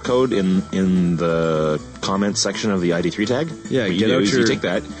hexadecimal code in the comments section of the ID3 tag. Yeah, what you take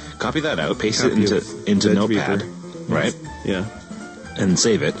that, copy that out, paste it into Notepad, right? Yeah. And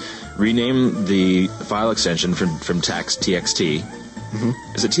save it. Rename the file extension from text, TXT. Mm-hmm.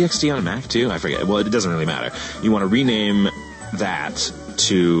 Is it TXT on a Mac too? I forget. Well, it doesn't really matter. You want to rename that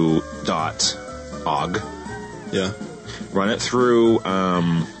to .ogg. Yeah. Run it through,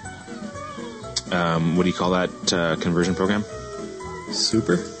 what do you call that conversion program?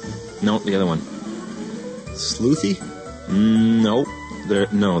 Super? No, the other one. Sleuthy? No.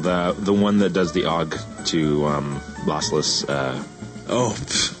 The one that does the OGG to lossless.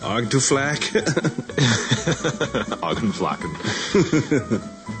 Ogg to Flack? Oggenflacken.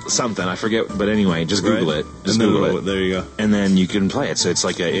 Something, I forget, but anyway, just Google it. Just Google it. There you go. And then you can play it. So it's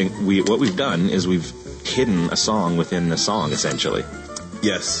like what we've done is we've hidden a song within the song, essentially.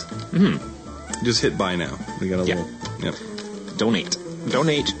 Yes. Mm-hmm. Just hit buy now. We got a little... Yep. Donate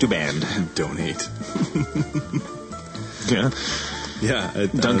to band. Donate. Yeah. Yeah.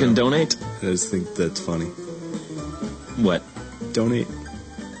 Duncan donate? I just think that's funny. What? Donate.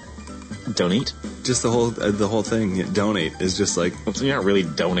 Just the whole thing. Yeah, donate is just like... Well, you're not really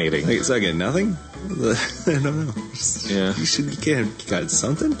donating. Like, it's like nothing? I don't know. Yeah. You got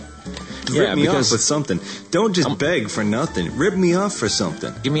something? Yeah, Rip me off with something. Don't just beg for nothing. Rip me off for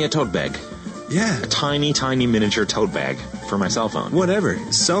something. Give me a tote bag. Yeah. A tiny, tiny miniature tote bag for my cell phone. Whatever.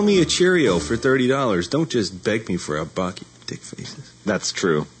 Sell me a Cheerio for $30. Don't just beg me for a bucket, dick faces. That's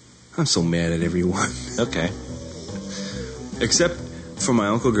true. I'm so mad at everyone. Okay. Except for my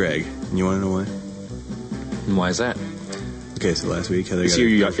Uncle Greg. And you want to know why? And why is that? Okay, so last week... Is he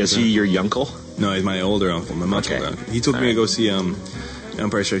your yunkle? No, he's my older uncle, my much older uncle. He took me to go see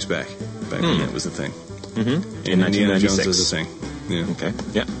Empire Strikes Back when that was the thing. Mm-hmm. And Indiana Jones was the thing. Yeah. Okay.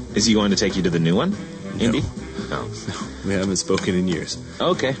 Yeah. Is he going to take you to the new one? Indy? No. We haven't spoken in years.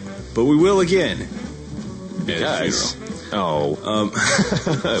 Okay. But we will again. Because... Oh.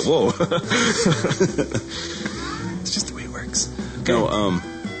 Whoa. It's just the way it works. Okay. No,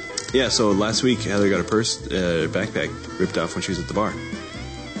 yeah, so last week Heather got her backpack ripped off when she was at the bar.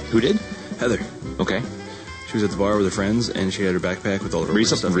 Who did? Heather. Okay. She was at the bar with her friends, and she had her backpack with all her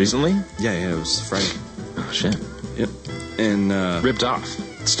stuff. Recently? Yeah, it was Friday. Oh, shit. Yep. And, ripped off.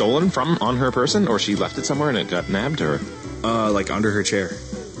 Stolen on her person, or she left it somewhere and it got nabbed, or? Like under her chair.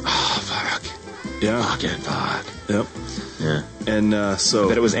 Oh, fuck. Yeah. Fucking fuck. Yep. Yeah. And, so... I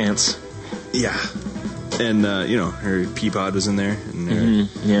bet it was ants. Yeah. And, her Peapod was in there. And her,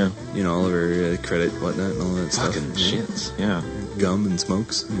 yeah. All of her credit, whatnot, and all that stuff. Fucking shits. Yeah. Gum and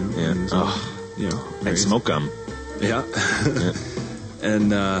smokes. Yeah. And, so, and smoke gum. Yeah.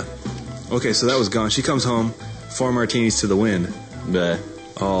 And, okay, so that was gone. She comes home, 4 martinis to the wind.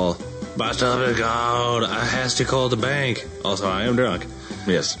 All, my stuff is gone. I has to call the bank. Also, I am drunk.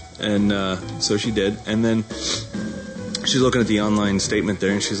 Yes. And, so she did. And then she's looking at the online statement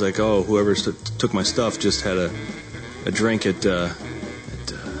there, and she's like, oh, whoever took my stuff just had a drink at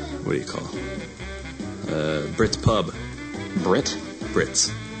what do you call it? Brit's Pub. Brit's.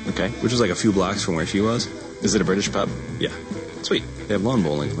 Okay. Which was like a few blocks from where she was. Is it a British pub? Yeah. Sweet. They have lawn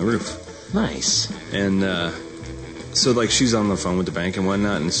bowling on the roof. Nice. And, so, like, she's on the phone with the bank and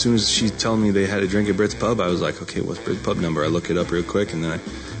whatnot, and as soon as she told me they had a drink at Brit's Pub, I was like, okay, what's Brit's Pub number? I look it up real quick, and then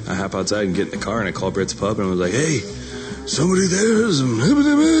I hop outside and get in the car, and I call Brit's Pub, and I was like, hey, somebody there's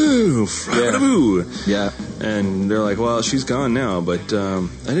yeah. And they're like, well, she's gone now, but I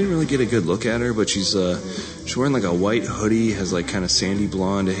didn't really get a good look at her, but she's wearing like a white hoodie, has like kind of sandy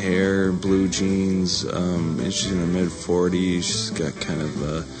blonde hair, blue jeans, and she's in her mid-40s. She's got kind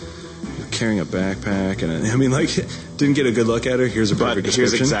of carrying a backpack, and I mean, like, didn't get a good look at her. Here's a perfect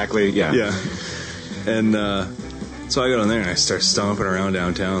description. Here's exactly, yeah. And so I go down there and I start stomping around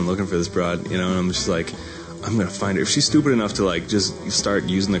downtown looking for this broad, and I'm just like, I'm gonna find her. If she's stupid enough to like just start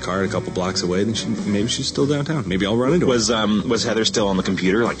using the car a couple blocks away, then maybe she's still downtown. Maybe I'll run into her. Was Heather still on the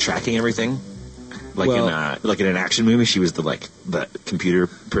computer, like tracking everything? Like in an action movie, she was the computer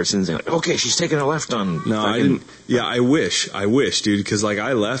person saying, okay, she's taking a left on. No, I didn't. Yeah, I wish, dude, because like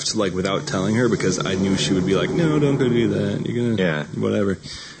I left like without telling her because I knew she would be like, no, don't go do that. You're gonna, whatever.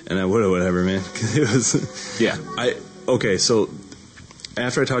 And I would have, whatever, man. Cause it was, yeah. Okay, so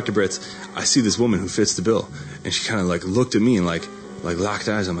after I talked to Brits, I see this woman who fits the bill, and she kind of like looked at me and like locked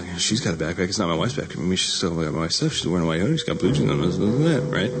eyes. I'm like, she's got a backpack. It's not my wife's backpack. I mean, she's still got my wife's stuff. She's wearing a white hoodie. She's got blue jeans on. That,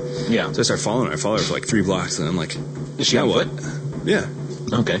 right? Yeah. So I start following her. I follow her for like 3 blocks, and I'm like, is she on what? foot? Yeah.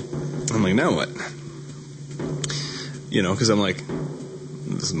 Okay. I'm like, now what? You know, because I'm like,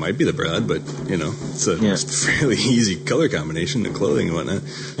 this might be the broad, but, you know, it's a fairly easy color combination, the clothing and whatnot.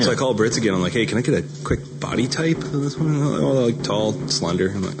 Yeah. So I call Brits again. I'm like, hey, can I get a quick body type of this one? Oh, like tall, slender.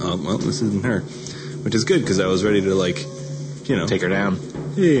 I'm like, oh, well, this isn't her. Which is good, because I was ready to, like, you know. Take her down.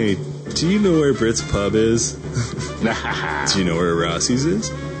 Hey, do you know where Brits Pub is? Do you know where Rossi's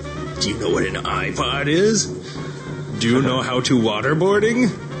is? Do you know what an iPod is? Do you know how to waterboarding? You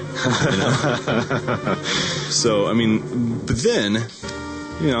know? So, I mean, but then,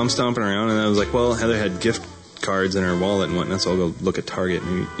 you know, I'm stomping around, and I was like, well, Heather had gift cards in her wallet and whatnot, so I'll go look at Target,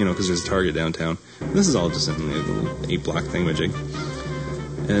 maybe, you know, because there's a Target downtown. And this is all just in a little 8-block thingamajig.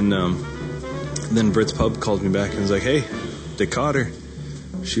 And then Brits Pub called me back and was like, hey, they caught her.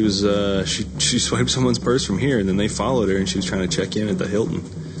 She was she swiped someone's purse from here, and then they followed her, and she was trying to check in at the Hilton.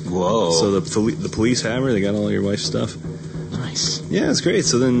 Whoa! So the police have her. They got all your wife's stuff. Nice. Yeah, it's great.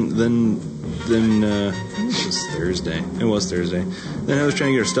 So then it was Thursday. It was Thursday. Then I was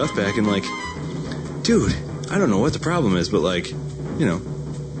trying to get her stuff back, and like, dude, I don't know what the problem is, but like, you know,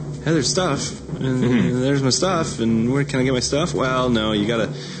 Heather's stuff, and there's my stuff, and where can I get my stuff? Well, no, you gotta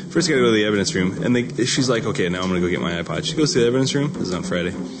go to the evidence room, and she's like, okay, now I'm gonna go get my iPod. She goes to the evidence room. This is on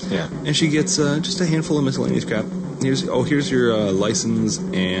Friday. Yeah. And she gets just a handful of miscellaneous crap. Here's your license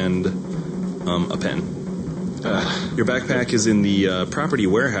and a pen. Your backpack is in the property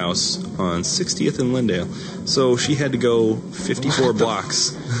warehouse on 60th and Lindale. So she had to go 54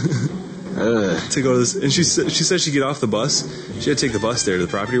 blocks to go to this. And she said she'd get off the bus. She had to take the bus there to the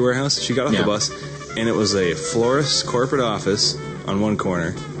property warehouse. She got off the bus, and it was a florist corporate office on one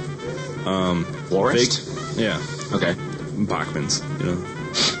corner. Florist? Yeah. Okay. Bachman's, you know.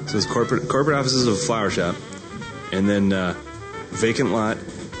 So it's corporate offices of a flower shop, and then vacant lot,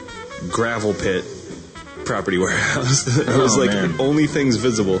 gravel pit, property warehouse. It was only things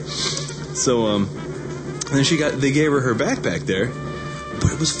visible. So and then they gave her backpack there,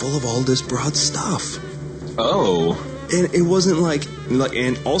 but it was full of all this broad stuff. Oh. And it wasn't like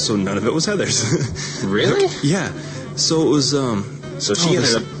and also none of it was Heather's. Really? Yeah. So it was so she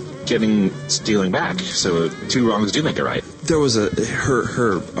ended up stealing back. So 2 wrongs do make it right. There was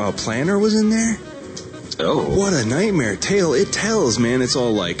her planner was in there. Oh. What a nightmare tale it tells, man. It's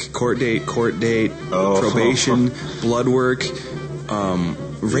all like court date, probation, blood work,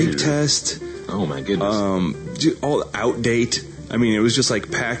 rape test. Oh my goodness. All out date. I mean, it was just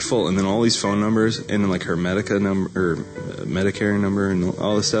like packed full, and then all these phone numbers, and then like her Medicare number, and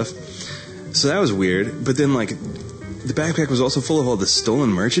all this stuff. So that was weird. But then like the backpack was also full of all the stolen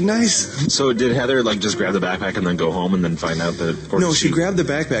merchandise. So did Heather like just grab the backpack and then go home and then find out that? No, she grabbed the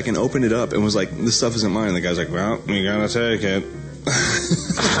backpack and opened it up and was like, "This stuff isn't mine." And the guy's like, "Well, you gotta take it."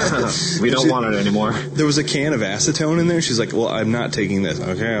 We don't want it anymore. There was a can of acetone in there. She's like, "Well, I'm not taking this."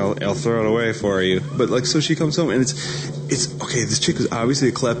 Okay, I'll throw it away for you. But like, so she comes home and it's okay. This chick was obviously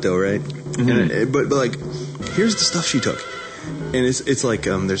a klepto, right? Mm-hmm. And but like, here's the stuff she took. And it's like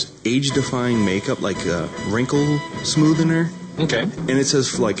there's age-defying makeup, like wrinkle smoothener. Okay. And it says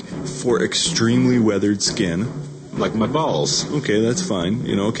for extremely weathered skin. Like my balls. Okay, that's fine.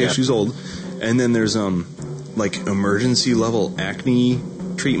 You know, okay, she's old. And then there's like emergency level acne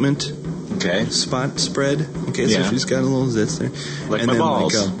treatment. Okay. Spot spread. Okay, so she's got a little zits there. Like and my then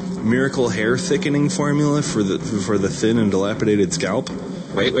balls. Like miracle hair thickening formula for the thin and dilapidated scalp.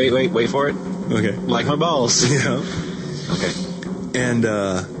 Wait for it. Okay. Like my balls. Yeah. Okay. And,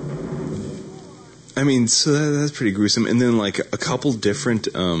 I mean, so that's pretty gruesome. And then, like, a couple different,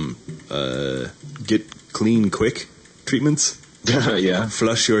 get clean quick treatments. Yeah.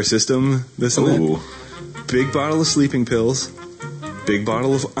 Flush your system, this and that. Big bottle of sleeping pills. Big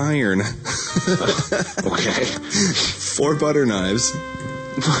bottle of iron. Okay. 4 butter knives.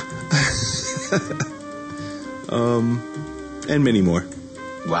 And many more.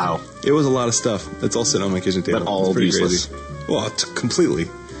 Wow. It was a lot of stuff. That's all sitting on my kitchen table. But all useless. Crazy. Well, completely.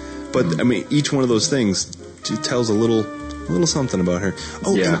 But I mean, each one of those things tells a little something about her.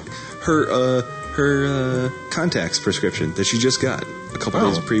 Oh, yeah. Her contacts prescription that she just got a couple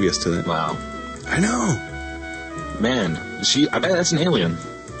days previous to that. Wow. I know. Man, I bet that's an alien.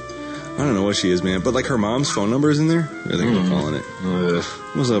 I don't know what she is, man. But like her mom's phone number is in there. I think I'm calling it.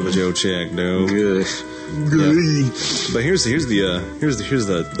 What's up with Joe Check, dude? Good. Yeah. But here's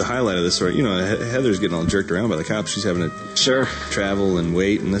the highlight of this story. You know, Heather's getting all jerked around by the cops. She's having to travel and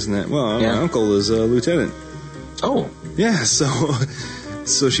wait and this and that. Well, my uncle is a lieutenant. Oh, yeah.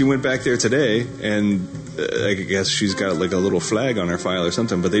 So she went back there today, and I guess she's got like a little flag on her file or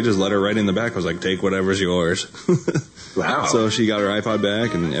something. But they just let her right in the back. I was like, take whatever's yours. Wow. So she got her iPod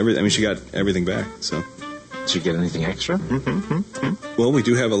back and everything. I mean, she got everything back. So did she get anything extra? Well, we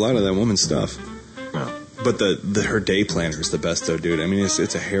do have a lot of that woman's stuff. Oh. But her day planner is the best, though, dude. I mean,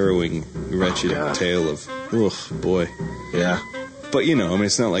 it's a harrowing, wretched tale of, boy. Yeah. But, you know, I mean,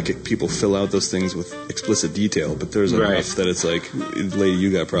 it's not like people fill out those things with explicit detail, but there's enough that it's like, lady,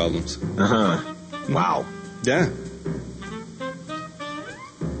 you got problems. Uh-huh. Wow. Yeah.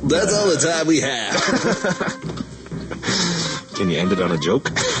 That's all the time we have. Can you end it on a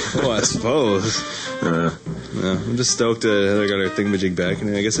joke? Well, I suppose. No, I'm just stoked Heather got her thingamajig back,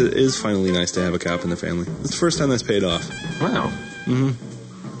 and I guess it is finally nice to have a cop in the family. It's the first time that's paid off. Wow. Mm-hmm.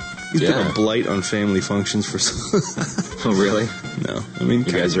 He's been a blight on family functions for Oh, really? No. I mean,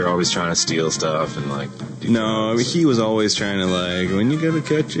 you guys are always trying to steal stuff and, like... No, I mean, he was always trying to, like, when you gotta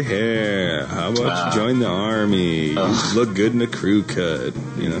cut your hair, how about you join the army? You look good in a crew cut,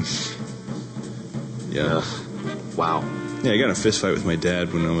 you know? Yeah. Wow. Yeah, I got in a fist fight with my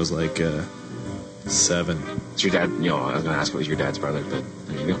dad when I was, like, 7. It's your dad, you know, I was going to ask if it was your dad's brother, but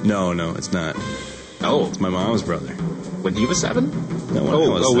there you go. No, it's not. Oh. It's my mom's brother. When he was 7? No, when I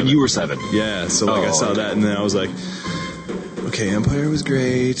was 7. When you were 7. Yeah, so, like, I saw that, and then I was like, okay, Empire was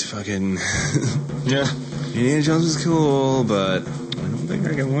great, fucking... Yeah. Indiana Jones was cool, but I don't think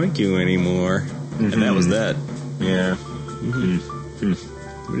I can like you anymore. Mm-hmm. And that was that. Yeah. Mm-hmm.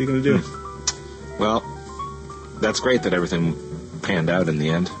 What are you going to do? Well, that's great that everything panned out in the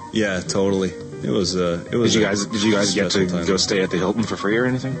end. Yeah, totally. It was. Did you guys get to go stay at the Hilton for free or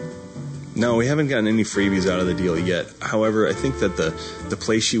anything? No, we haven't gotten any freebies out of the deal yet. However, I think that the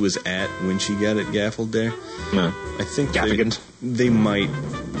place she was at when she got it gaffled there, I think we might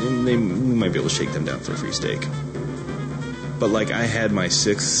be able to shake them down for a free steak. But like, I had my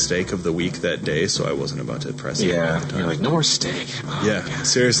 6th steak of the week that day, so I wasn't about to press it. Yeah, you're like, no more steak. Oh, yeah, God.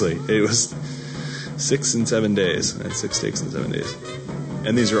 Seriously, it was 6 and 7 days. I had 6 steaks in 7 days,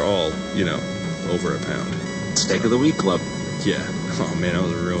 and these are all, you know, over a pound. Steak of the week club. Yeah. Oh man, I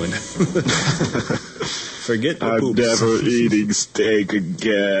was ruined. Forget the I'm poops. never eating steak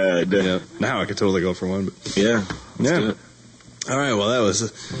again. Yeah. Now I could totally go for one. But yeah. Let's do it. All right. Well, that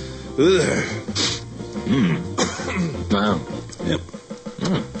was. Wow. Yep.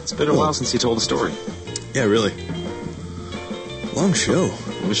 It's been a while since you told a story. Yeah, really. Long show.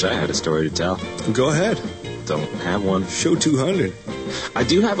 I wish I had a story to tell. Go ahead. Don't have one. Show 200. I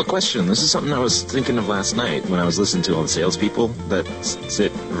do have a question. This is something I was thinking of last night when I was listening to all the salespeople that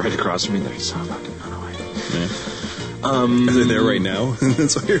sit right across from me. They're so fucking annoying. Yeah. Are they there right now?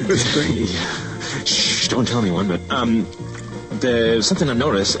 That's why you're whispering. Yeah. Shh, don't tell anyone. But there's something I've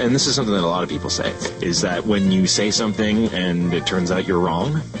noticed, and this is something that a lot of people say, is that when you say something and it turns out you're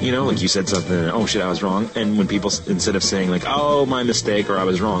wrong, you know, like you said something and, oh shit, I was wrong. And when people, instead of saying like, oh, my mistake or I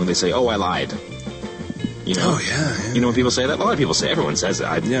was wrong, they say, oh, I lied. You know? Oh, yeah. You know when people say that? A lot of people say, everyone says it.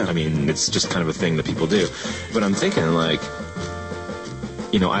 I mean, it's just kind of a thing that people do. But I'm thinking, like,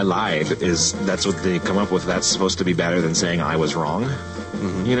 you know, I lied, that's what they come up with. That's supposed to be better than saying I was wrong,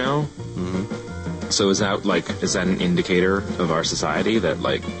 you know? Mm-hmm. So is that an indicator of our society that,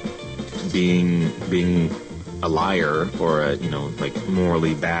 like, being a liar or a, you know, like,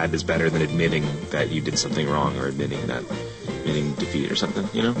 morally bad is better than admitting that you did something wrong or admitting defeat or something,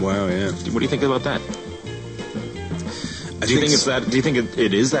 you know? Wow, yeah. What do you think about that? Do you think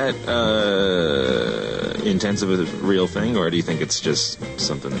it is that intense of a real thing, or do you think it's just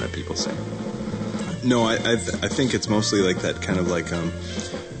something that people say? No, I think it's mostly like that kind of like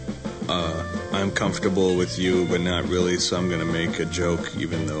I'm comfortable with you, but not really, so I'm going to make a joke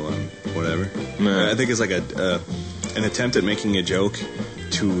even though I'm whatever. I think it's like an attempt at making a joke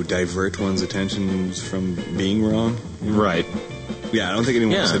to divert one's attention from being wrong. Right. Yeah, I don't think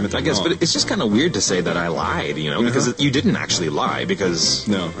anyone wants to admit that. I guess, but it's just kind of weird to say that I lied, you know, because you didn't actually lie, because...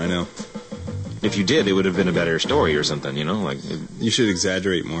 No, I know. If you did, it would have been a better story or something, you know? Like you should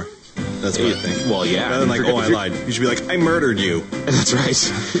exaggerate more. That's what I think. Well, yeah. Rather than like, I lied. You should be like, I murdered you. That's right.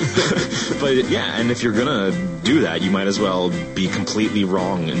 But, yeah, and if you're going to do that, you might as well be completely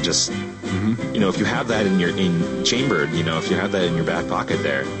wrong and just, you know, if you have that in chambered, you know, if you have that in your back pocket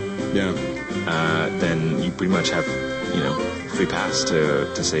there, then you pretty much have, you know, free pass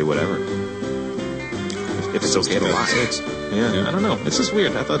to say whatever. If it's okay to lie. Yeah, I don't know. It's just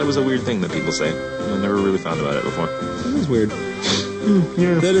weird. I thought it was a weird thing that people say. I never really found about it before. That is weird.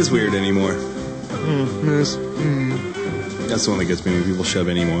 That is weird anymore. Yes. That's the one that gets me when people shove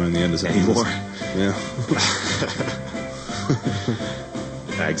anymore in the end of sentences. Anymore? Yeah.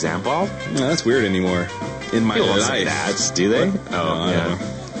 Example? No, that's weird anymore. In my People don't life. say that, do they? What? Oh, I don't know.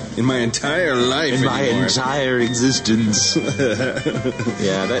 In my entire life In my anymore. entire existence.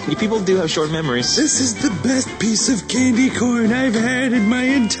 Yeah, people do have short memories. This is the best piece of candy corn I've had in my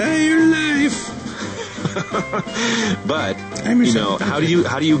entire life. But, you know, how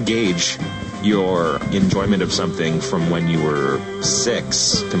do you gauge your enjoyment of something from when you were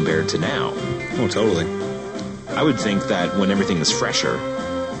 6 compared to now? Oh, totally. I would think that when everything is fresher,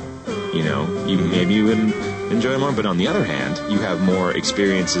 you know, maybe you would enjoy it more. But on the other hand, you have more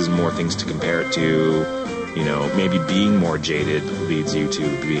experiences, more things to compare it to. You know, maybe being more jaded leads you to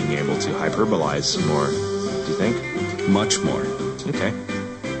being able to hyperbolize more. Do you think? Much more. Okay.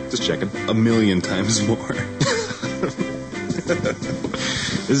 Just checking. 1,000,000 times more.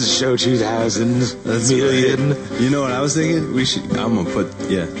 This is show 2000. That's million. You know what I was thinking? I'm gonna put.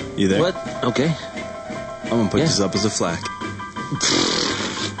 Yeah, you there? What? Okay. I'm gonna put this up as a flack.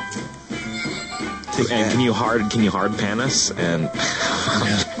 And can you hard pan us and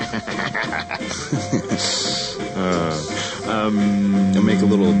and make a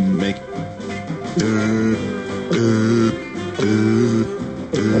little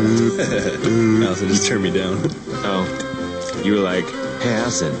Allison, just turn me down. Oh, you were like, hey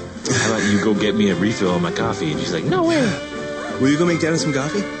Allison, how about you go get me a refill on my coffee? And she's like, no way. Will you go make Dad some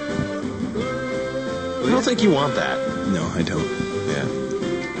coffee? I don't think you want that. No, I don't. Yeah.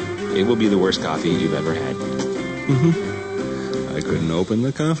 It will be the worst coffee you've ever had. I couldn't open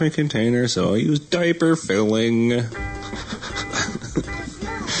the coffee container, so I used diaper filling.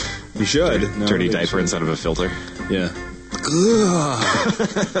 You should. Dirty diaper inside of a filter. Yeah.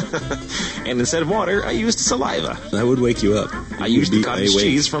 And instead of water, I used saliva. That would wake you up. I used the cottage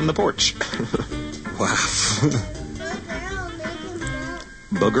cheese from the porch. Wow.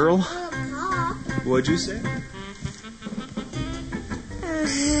 Boogerl? What'd you say?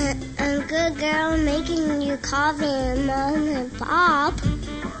 A good girl making you coffee and Mom and Pop.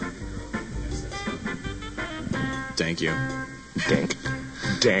 Thank you.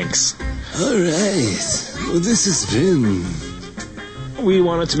 Danks. All right. Well, this has been... We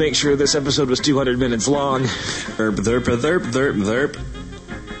wanted to make sure this episode was 200 minutes long. Therp.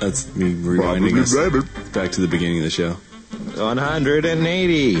 That's me rewinding us back to the beginning of the show.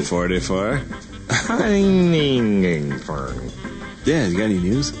 180. 44. Yeah, you got any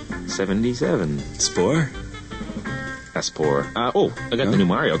news? 77. Spore? That's poor. I got the new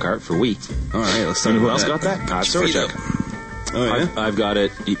Mario Kart for Wii. All right, let's start. And who else got that? Sorchak. Oh, yeah? I've got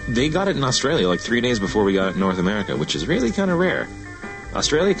it. They got it in Australia like 3 days before we got it in North America, which is really kind of rare.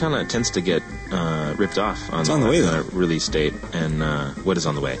 Australia kind of tends to get ripped off on the way, the release date. And what is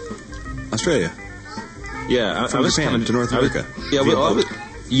on the way? Australia. Yeah, From Japan to North America.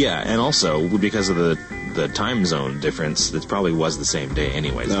 Yeah, and also because of the time zone difference, it probably was the same day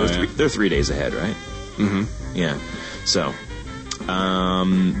anyways. They're 3 days ahead, right? Mm-hmm. Yeah. So,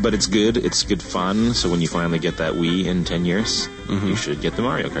 but it's good. It's good fun. So when you finally get that Wii in 10 years, you should get the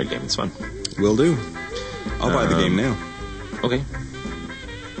Mario Kart game. It's fun. Will do. I'll buy the game now. Okay.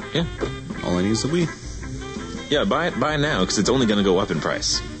 Yeah. All I need is the Wii. Yeah, buy it now because it's only going to go up in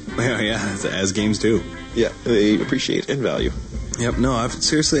price. Yeah, as games do. Yeah, they appreciate in value. Yep. No, I've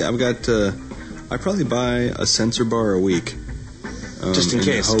got. I probably buy a sensor bar a week. Just in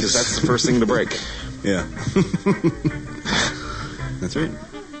case, because that's the first thing to break. Yeah. That's right.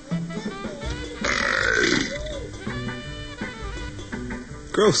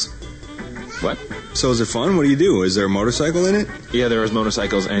 Gross. What? So is it fun? What do you do? Is there a motorcycle in it? Yeah, there is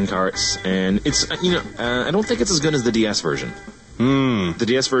motorcycles and carts, and it's I don't think it's as good as the DS version. The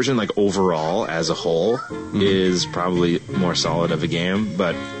DS version, like overall as a whole, is probably more solid of a game,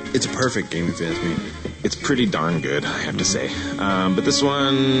 but it's a perfect game if you ask me. It's pretty darn good, I have to say. But this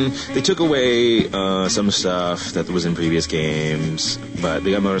one, they took away some stuff that was in previous games, but they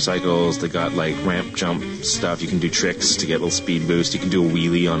got motorcycles, they got like ramp jump stuff. You can do tricks to get a little speed boost. You can do a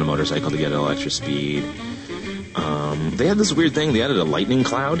wheelie on a motorcycle to get a little extra speed. They had this weird thing. They added a lightning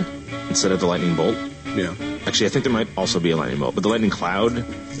cloud instead of the lightning bolt. Yeah. Actually, I think there might also be a lightning bolt, but the lightning cloud,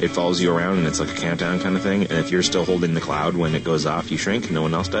 it follows you around and it's like a countdown kind of thing. And if you're still holding the cloud when it goes off, you shrink. No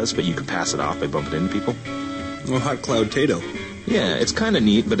one else does, but you can pass it off by bumping into people. Well, hot cloud Tato. Yeah, it's kind of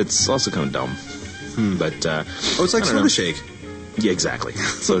neat, but it's also kind of dumb. But it's like Soda Shake. Yeah, exactly.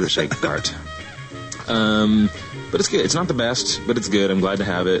 Soda Shake cart. But it's good. It's not the best, but it's good. I'm glad to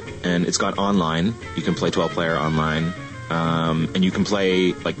have it, and it's got online. You can play 12-player online. and you can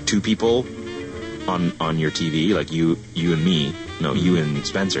play like two people on your TV, like you and me. No, you and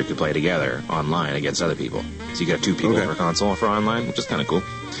Spencer could play together online against other people. So you got two people per console for online, which is kind of cool.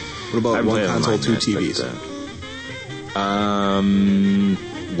 What about one console, two TVs?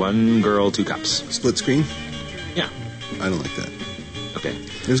 One girl, two cups. Split screen? Yeah. I don't like that. Okay.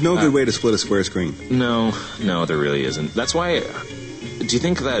 There's no good way to split a square screen. No, there really isn't. That's why. Do you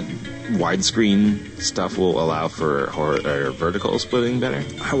think that widescreen stuff will allow for or vertical splitting better?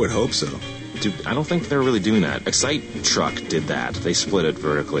 I would hope so. Dude, I don't think they're really doing that. Excite Truck did that. They split it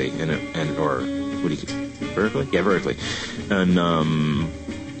vertically, vertically? Yeah, vertically. And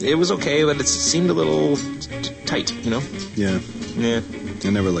it was okay, but it seemed a little tight, you know? Yeah. Yeah. I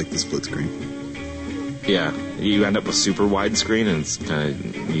never liked the split screen. Yeah, you end up with super widescreen and it's kind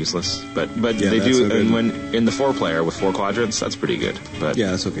of useless. But yeah, they do, okay. and when in the 4-player with 4 quadrants, that's pretty good. But yeah,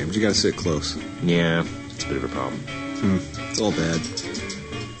 that's okay. But you got to sit close. Yeah, it's a bit of a problem. It's all bad.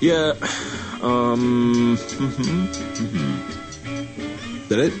 Yeah.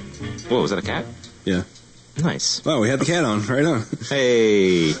 That it? Whoa, was that a cat? Yeah. Nice. Oh, we had the cat on. Right on.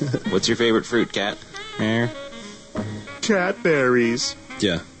 Hey, what's your favorite fruit, cat? Cat berries.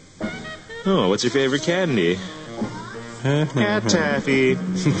 Yeah. Oh, what's your favorite candy? Cat taffy.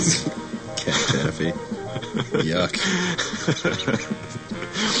 Cat taffy. Yuck.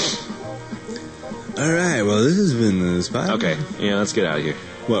 All right. Well, this has been the spot. Okay. Yeah, let's get out of here.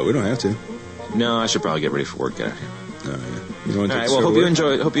 What? We don't have to. No, I should probably get ready for work. Get out of here. Oh, yeah. You don't want to All right. Well,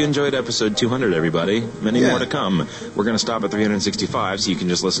 hope you enjoyed episode 200, everybody. Many more to come. We're going to stop at 365, so you can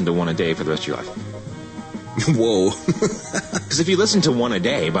just listen to one a day for the rest of your life. Whoa. Because if you listen to one a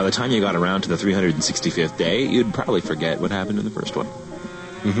day, by the time you got around to the 365th day, you'd probably forget what happened in the first one.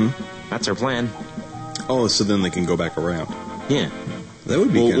 Mm-hmm. That's our plan. Oh, so then they can go back around. Yeah. That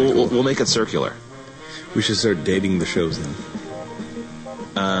would be kind of cool. We'll make it circular. We should start dating the shows then.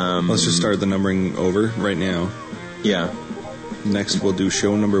 Let's just start the numbering over right now. Yeah. Next, we'll do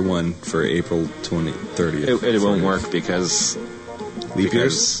show number 1 for April 30th. It won't work because... Leap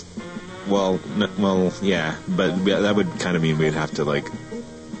years? Well, yeah, but that would kind of mean we'd have to, like,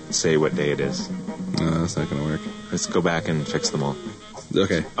 say what day it is. No, that's not going to work. Let's go back and fix them all.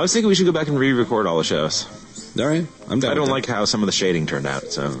 Okay. I was thinking we should go back and re-record all the shows. All right. I'm down. I don't like how some of the shading turned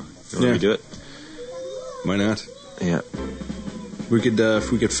out, so you want to redo it? Why not? Yeah. We could,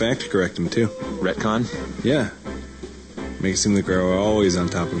 if we could fact correct them, too. Retcon? Yeah. Make it seem like we're always on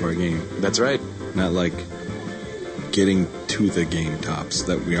top of our game. That's right. Not like getting to the game tops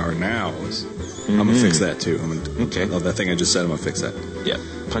that we are now. I'm going to fix that, too. Okay. Oh, that thing I just said, I'm going to fix that. Yeah.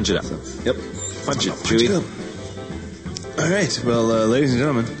 Punch it up. Yep. Punch it, Chewie. All right. Well, ladies and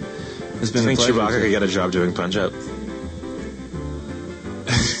gentlemen, it's been a pleasure. Chewbacca could get a job doing punch-up?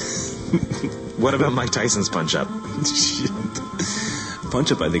 What about Mike Tyson's punch-up?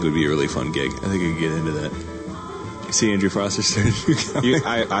 Punch-up, I think, would be a really fun gig. I think I could get into that. You see Andrew Foster starting to come.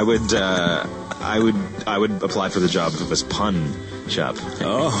 I would apply for the job if it was pun-chup.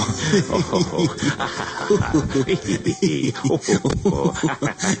 Oh.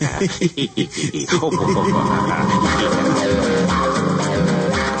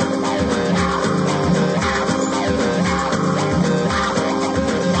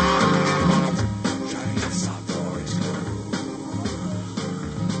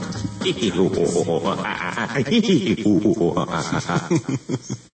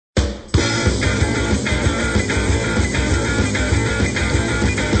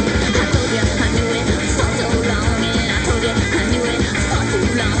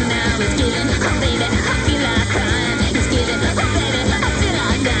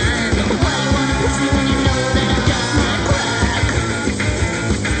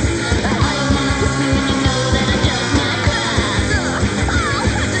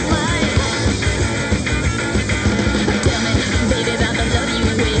 Tell me, baby, about the love you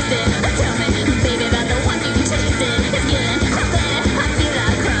with.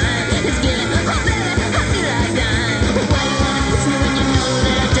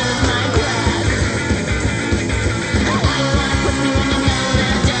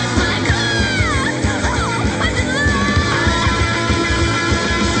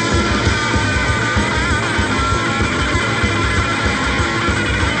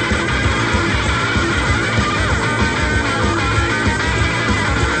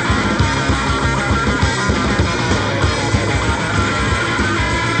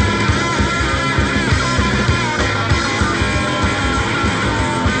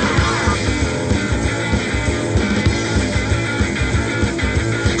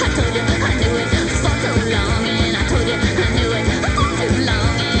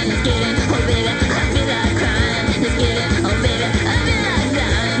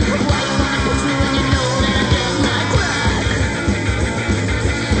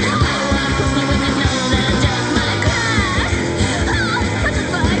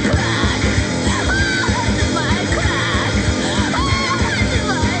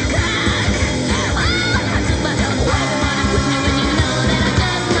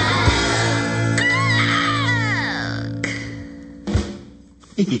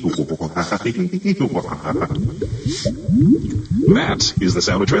 That is the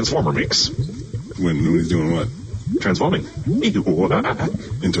sound a transformer makes. When he's doing what? Transforming. Into what? I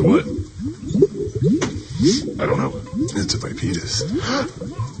don't know. It's a vipetus.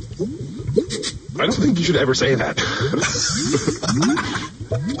 I don't think you should ever say that.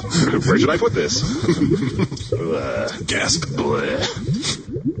 Where should I put this? Gasp.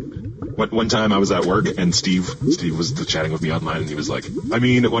 One time I was at work and Steve was chatting with me online and he was like, one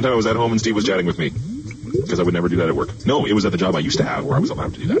time I was at home and Steve was chatting with me. Because I would never do that at work. No, it was at the job I used to have where I was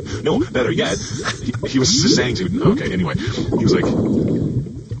allowed to do that. No, better yet, he was just saying to me, okay, anyway, he was like,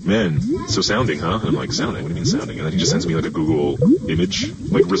 man, so sounding, huh? And I'm like, sounding? What do you mean sounding? And then he just sends me like a Google image,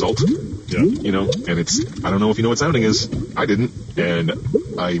 like result. Yeah. You know, and I don't know if you know what sounding is. I didn't, and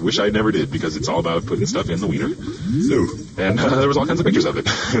I wish I never did because it's all about putting stuff in the wiener. Ooh. And there was all kinds of pictures of it.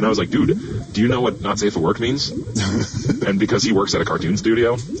 And I was like, dude, do you know what not safe for work means? And because he works at a cartoon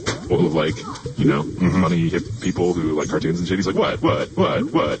studio full of like, you know, funny hip people who like cartoons and shit, he's like, what?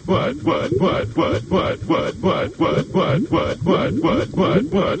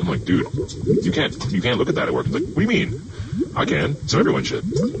 I'm like, dude, you can't look at that at work. He's like, what do you mean? I can, so everyone should.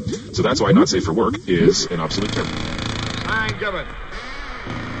 So that's why not safe for work is an obsolete term. Sign given.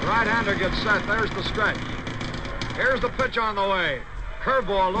 Right-hander gets set. There's the stretch. Here's the pitch on the way.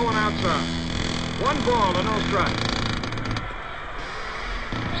 Curveball low and outside. 1 ball to no strike.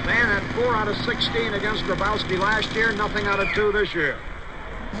 Stan had 4 out of 16 against Grabowski last year. Nothing out of 2 this year.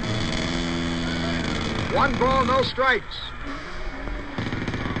 1 ball, no strikes.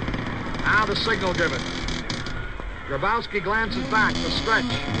 Now the signal given. Grabowski glances back. The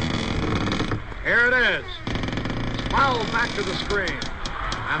stretch. Here it is. It's fouled back to the screen.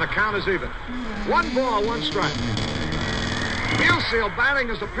 And the count is even. 1 ball, 1 strike. Musial batting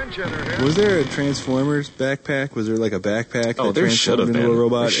as a pinch hitter here. Was there a Transformers backpack? Was there like a backpack that there should have into been. a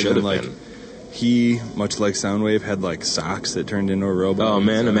robot? There should have like, been. He, much like Soundwave, had like socks that turned into a robot. Oh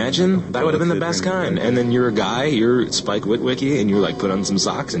man, imagine that would have been the best kind. And then you're a guy, you're Spike Witwicky, and you're like put on some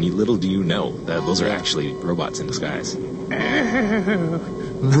socks, and little do you know that those are actually robots in disguise.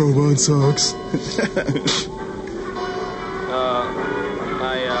 Robot socks.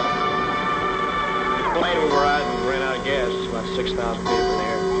 The plane we were riding ran out of gas. It's about 6,000 feet up in the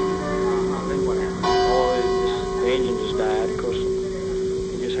air. Then what happened? The engine just died. Of course,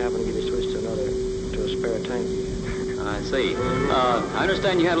 he just happened to get it switched to a spare tank. I see. I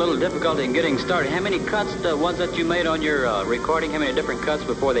understand you had a little difficulty in getting started. How many cuts, the ones that you made on your recording, how many different cuts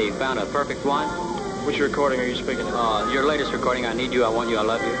before they found a perfect one? Which recording are you speaking of? Your latest recording, I Need You, I Want You, I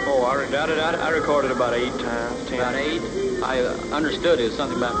Love You. Oh, I recorded about 8 times. 10. About 8? I understood it was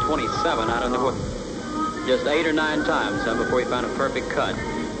something about 27. I don't know what. Just 8 or 9 times before you found a perfect cut.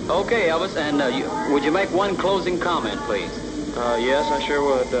 Okay, Elvis, and would you make one closing comment, please? Yes, I sure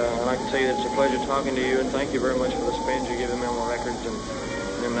would. I'd like to tell you that it's a pleasure talking to you, and thank you very much for the spins you're giving me on my records, and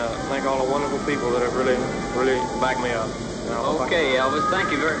thank all the wonderful people that have really, really backed me up. Okay, Elvis, thank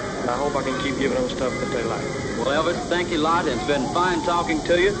you very much. I hope I can keep giving them stuff that they like. Well, Elvis, thank you a lot. It's been fine talking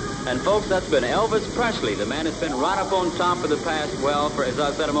to you. And, folks, that's been Elvis Presley, the man that's been right up on top for the past, as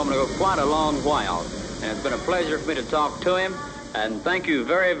I said a moment ago, quite a long while. And it's been a pleasure for me to talk to him. And thank you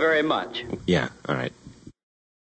very, very much. Yeah, all right.